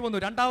 തിരിച്ചു വന്നു.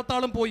 രണ്ടാമത്തെ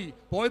ആളും പോയി,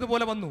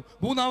 പോയതുപോലെ വന്നു.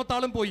 മൂന്നാമത്തെ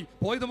ആളും പോയി,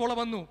 പോയതുപോലെ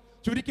വന്നു.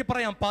 ചുരുക്കി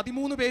പറയാം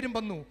 13 പേരും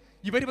വന്നു.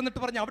 ഇവർ വന്നിട്ട്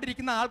പറഞ്ഞു, അവിടെ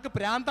ഇരിക്കുന്ന ആൾക്ക്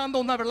പ്രാന്താന്ന്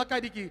തോന്നുന്ന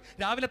വെള്ളക്കാരിക്ക്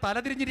രാവിലെ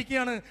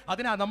തലതിരിഞ്ഞിരിക്കുകയാണ്,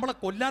 അതിനാ നമ്മളെ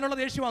കൊല്ലാനുള്ള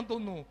ദേഷ്യമാണെന്ന്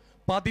തോന്നുന്നു.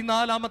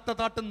 14ാമത്തെ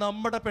താട്ട്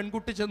നമ്മുടെ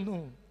പെൺകുട്ടി ചെന്നു.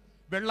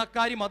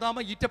 വെള്ളക്കാരി മദാമ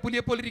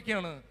ഈറ്റപ്പുലിയെ പോലെ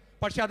ഇരിക്കുകയാണ്.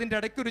 പക്ഷെ അതിന്റെ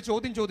ഇടയ്ക്ക് ഒരു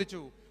ചോദ്യം ചോദിച്ചു,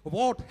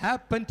 what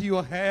happen to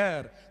your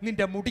hair?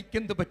 നിന്റെ മുടിക്ക്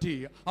എന്ത് പറ്റി?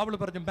 അവൾ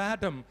പറഞ്ഞു,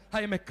 madam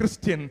I M A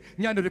Christian,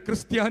 ഞാനൊരു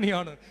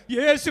ക്രിസ്ത്യാനിയാണ്.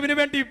 യേശുവിന്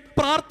വേണ്ടി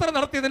പ്രാർത്ഥന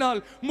നടത്തിയതിനാൽ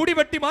മുടി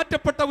വെട്ടി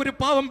മാറ്റപ്പെട്ട ഒരു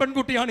പാവം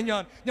പെൺകുട്ടിയാണ്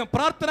ഞാൻ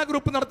പ്രാർത്ഥനാ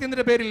ഗ്രൂപ്പ്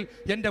നടത്തിയതിന്റെ പേരിൽ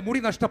എന്റെ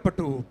മുടി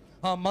നഷ്ടപ്പെട്ടു.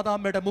 ആ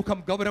മദാമയുടെ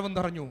മുഖം ഗൗരവം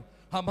നിറഞ്ഞു.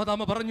 ആ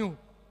മദാമ പറഞ്ഞു,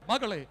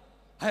 മകളെ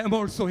I am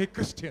also A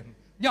Christian,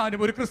 ഞാനും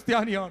ഒരു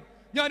ക്രിസ്ത്യാനിയാണ്.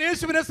 ഞാൻ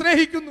യേശുവിനെ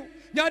സ്നേഹിക്കുന്നു.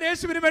 ഞാൻ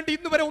യേശുവിന് വേണ്ടി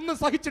ഇന്ന് വരെ ഒന്നും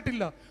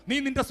സഹിച്ചിട്ടില്ല. നീ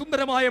നിന്റെ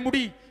സുന്ദരമായ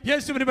മുടി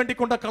യേശുവിന് വേണ്ടി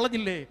കൊണ്ട്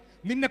കളഞ്ഞില്ലേ?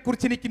 നിന്നെ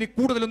കുറിച്ച് എനിക്ക് ഇനി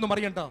കൂടുതലൊന്നും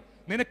അറിയണ്ട.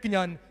 നിനക്ക്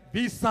ഞാൻ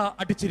വിസ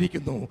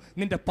അടിച്ചിരിക്കുന്നു.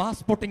 നിന്റെ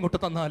പാസ്പോർട്ട് ഇങ്ങോട്ട്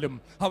തന്നാലും.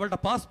 അവളുടെ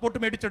പാസ്പോർട്ട്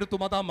മേടിച്ചെടുത്തു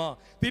മദാമ.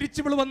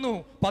 തിരിച്ചു വന്നു.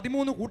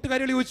 13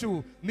 കൂട്ടുകാരികൾ ചോദിച്ചു,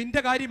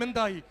 നിന്റെ കാര്യം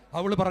എന്തായി?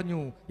 അവൾ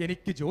പറഞ്ഞു,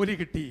 എനിക്ക് ജോലി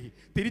കിട്ടി.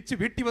 തിരിച്ച്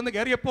വീട്ടിൽ വന്ന്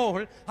കയറിയപ്പോൾ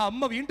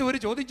അമ്മ വീണ്ടും ഒരു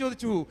ചോദ്യം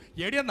ചോദിച്ചു,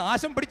 എടിയ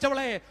നാശം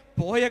പിടിച്ചവളെ,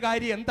 പോയ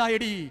കാര്യം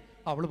എന്തായടി?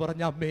 അവൾ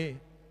പറഞ്ഞു, അമ്മേ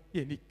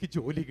എനിക്ക്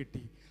ജോലി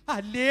കിട്ടി.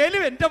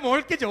 അല്ലേലും എന്റെ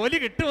മോൾക്ക് ജോലി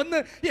കിട്ടുമെന്ന്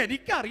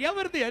എനിക്കറിയാൻ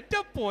വരുന്നത്. എന്റെ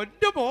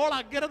പൊന്നു മോൾ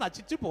അങ്ങനെ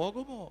നശിച്ചു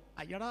പോകുമോ?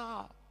 അയ്യടാ.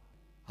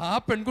 ആ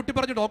പെൺകുട്ടി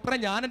പറഞ്ഞു, ഡോക്ടറെ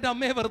ഞാൻ എൻ്റെ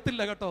അമ്മയെ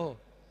വെറുത്തില്ല കേട്ടോ.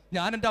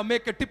 ഞാൻ എൻ്റെ അമ്മയെ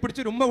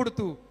കെട്ടിപ്പിടിച്ചൊരു ഉമ്മ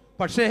കൊടുത്തു.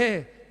 പക്ഷേ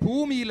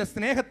ഭൂമിയിലെ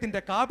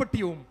സ്നേഹത്തിന്റെ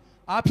കാപട്യവും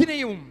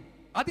അഭിനയവും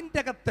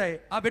അതിൻ്റെ അകത്തെ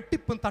ആ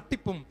വെട്ടിപ്പും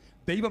തട്ടിപ്പും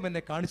ദൈവം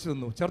എന്നെ കാണിച്ചു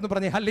തന്നു. ചേർന്ന്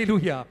പറഞ്ഞേ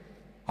ഹല്ലേലൂയ.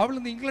 അവൾ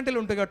ഇന്ന്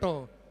ഇംഗ്ലണ്ടിലുണ്ട് കേട്ടോ.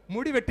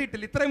 മുടി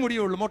വെട്ടിയിട്ടില്ല, ഇത്രയും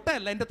മുടിയേ ഉള്ളൂ,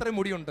 മൊട്ടയല്ല, എൻ്റെ ഇത്രയും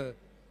മുടിയുണ്ട്.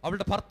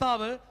 അവളുടെ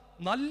ഭർത്താവ്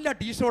നല്ല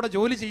ടീഷോടെ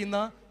ജോലി ചെയ്യുന്ന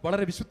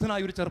വളരെ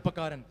വിശുദ്ധനായ ഒരു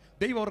ചെറുപ്പക്കാരൻ.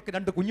 ദൈവം അവർക്ക്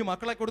 2 കുഞ്ഞു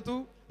മക്കളെ കൊടുത്തു,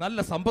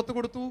 നല്ല സമ്പത്ത്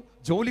കൊടുത്തു,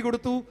 ജോലി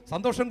കൊടുത്തു,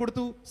 സന്തോഷം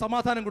കൊടുത്തു,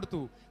 സമാധാനം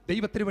കൊടുത്തു.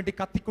 ദൈവത്തിന് വേണ്ടി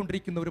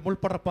കത്തിക്കൊണ്ടിരിക്കുന്ന ഒരു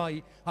മുൾപ്പടപ്പായി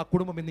ആ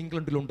കുടുംബം ഇന്ന്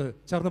ഇംഗ്ലണ്ടിലുണ്ട്.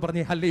 ചേർന്ന്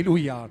പറഞ്ഞേ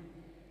ഹല്ലേലൂയ.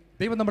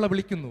 ദൈവം നമ്മളെ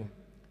വിളിക്കുന്നു.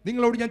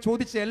 നിങ്ങളോട് ഞാൻ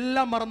ചോദിച്ച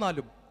എല്ലാം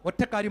മറന്നാലും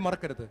ഒറ്റ കാര്യം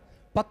മറക്കരുത്.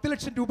 10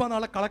 ലക്ഷം രൂപ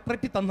നാളെ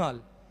കളക്ടറേറ്റിൽ തന്നാൽ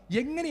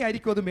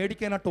എങ്ങനെയായിരിക്കും അത്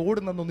മേടിക്കാനായിട്ട്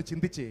ഓടുന്നെന്നൊന്ന്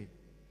ചിന്തിച്ചേ.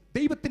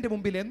 ദൈവത്തിന്റെ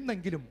മുമ്പിൽ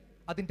എന്നെങ്കിലും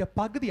അതിന്റെ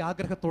പകുതി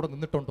ആഗ്രഹത്തോടെ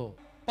നിന്നിട്ടുണ്ടോ?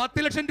 10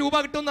 ലക്ഷം രൂപ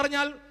കിട്ടുമെന്ന്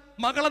പറഞ്ഞാൽ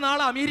മകളെ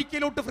നാളെ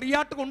അമേരിക്കയിലോട്ട് ഫ്രീ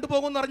ആയിട്ട്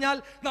കൊണ്ടുപോകുമെന്ന് പറഞ്ഞാൽ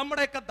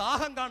നമ്മുടെയൊക്കെ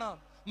ദാഹം കാണാം.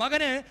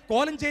 മകന്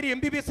Kolenchery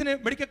MBBS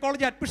medical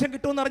college admission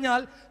കിട്ടുമെന്ന്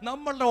പറഞ്ഞാൽ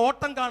നമ്മളുടെ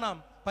ഓട്ടം കാണാം.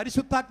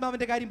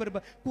 പരിശുദ്ധാത്മാവിന്റെ കാര്യം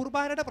വരുമ്പോൾ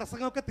കുർബാനയുടെ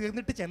പ്രസംഗമൊക്കെ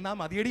തീർന്നിട്ട് ചെന്നാൽ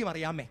മതിയടിയും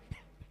അറിയാമേ.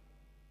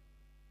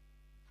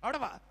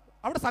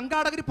 അവിടെ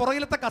സംഘാടകർ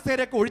പുറകിലത്തെ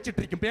കസേരയൊക്കെ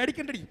ഒഴിച്ചിട്ടിരിക്കും,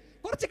 പേടിക്കണ്ടടി,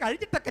 കുറച്ച്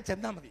കഴിഞ്ഞിട്ടൊക്കെ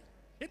ചെന്നാൽ മതി.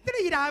 എന്തിനാ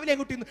ഈ രാവിലെ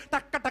അങ്ങോട്ട്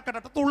ടക്ക ടക്ക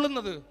ടക്ക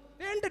തുള്ളുന്നത്?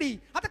 വേണ്ടടി,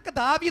 അതൊക്കെ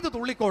ദാവീദ്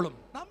തുള്ളിക്കോളും,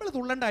 നമ്മൾ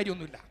തുള്ളേണ്ട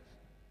കാര്യമൊന്നുമില്ല.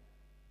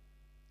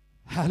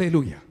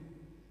 ഹല്ലേലൂയ.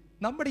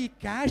 നമ്മുടെ ഈ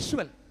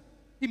കാഷ്വൽ,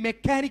 ഈ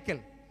മെക്കാനിക്കൽ,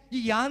 ഈ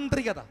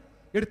യാന്ത്രികത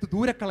എടുത്ത്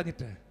ദൂരെ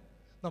കളഞ്ഞിട്ട്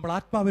നമ്മൾ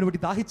ആത്മാവിന് വേണ്ടി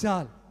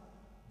ദാഹിച്ചാൽ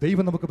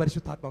ദൈവം നമുക്ക്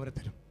പരിശുദ്ധാത്മാവിനെ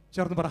തരും.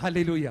 ചേർന്ന് പറ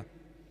ഹല്ലേലൂയ.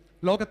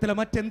 ലോകത്തിലെ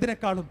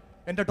മറ്റെന്തിനേക്കാളും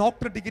എൻ്റെ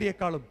ഡോക്ടർ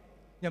ഡിഗ്രിയെക്കാളും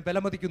ഞാൻ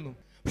വിലമതിക്കുന്നു.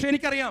 പക്ഷെ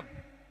എനിക്കറിയാം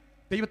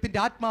ദൈവത്തിന്റെ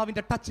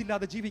ആത്മാവിന്റെ ടച്ച്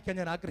ഇല്ലാതെ ജീവിക്കാൻ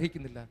ഞാൻ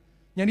ആഗ്രഹിക്കുന്നില്ല.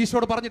 ഞാൻ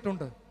ഈശോയോട്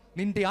പറഞ്ഞിട്ടുണ്ട്,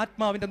 നിന്റെ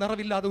ആത്മാവിന്റെ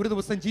നിറവില്ലാതെ ഒരു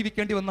ദിവസം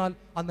ജീവിക്കേണ്ടി വന്നാൽ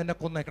അന്ന് എന്നെ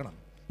കൊന്നേക്കണം,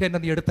 എന്നെ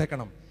നീ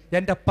എടുത്തേക്കണം.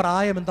 എൻ്റെ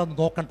പ്രായം എന്താന്ന്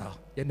നോക്കണ്ട,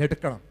 എന്നെ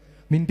എടുക്കണം.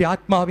 നിന്റെ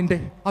ആത്മാവിന്റെ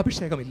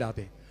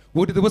അഭിഷേകമില്ലാതെ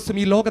ഒരു ദിവസം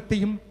ഈ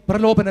ലോകത്തെയും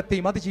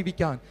പ്രലോഭനത്തെയും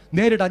അതിജീവിക്കാൻ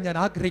നേരിടാൻ ഞാൻ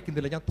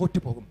ആഗ്രഹിക്കുന്നില്ല. ഞാൻ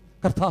തോറ്റുപോകും.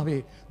 കർത്താവേ,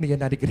 നീ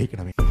എന്നെ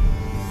അനുഗ്രഹിക്കണമേ.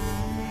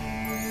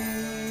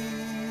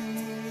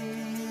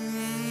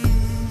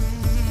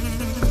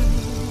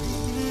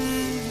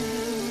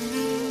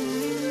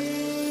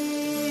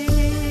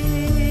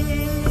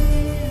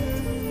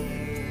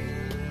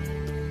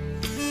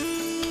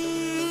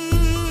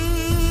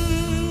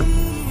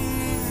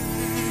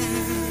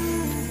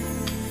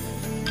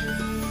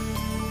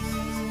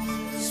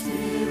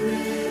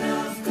 Spirit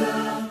of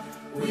God,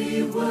 we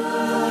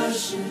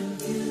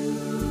worship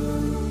you.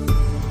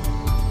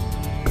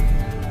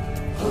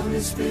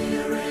 Holy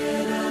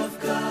Spirit of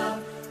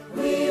God,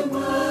 we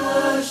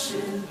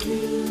worship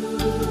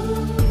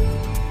you.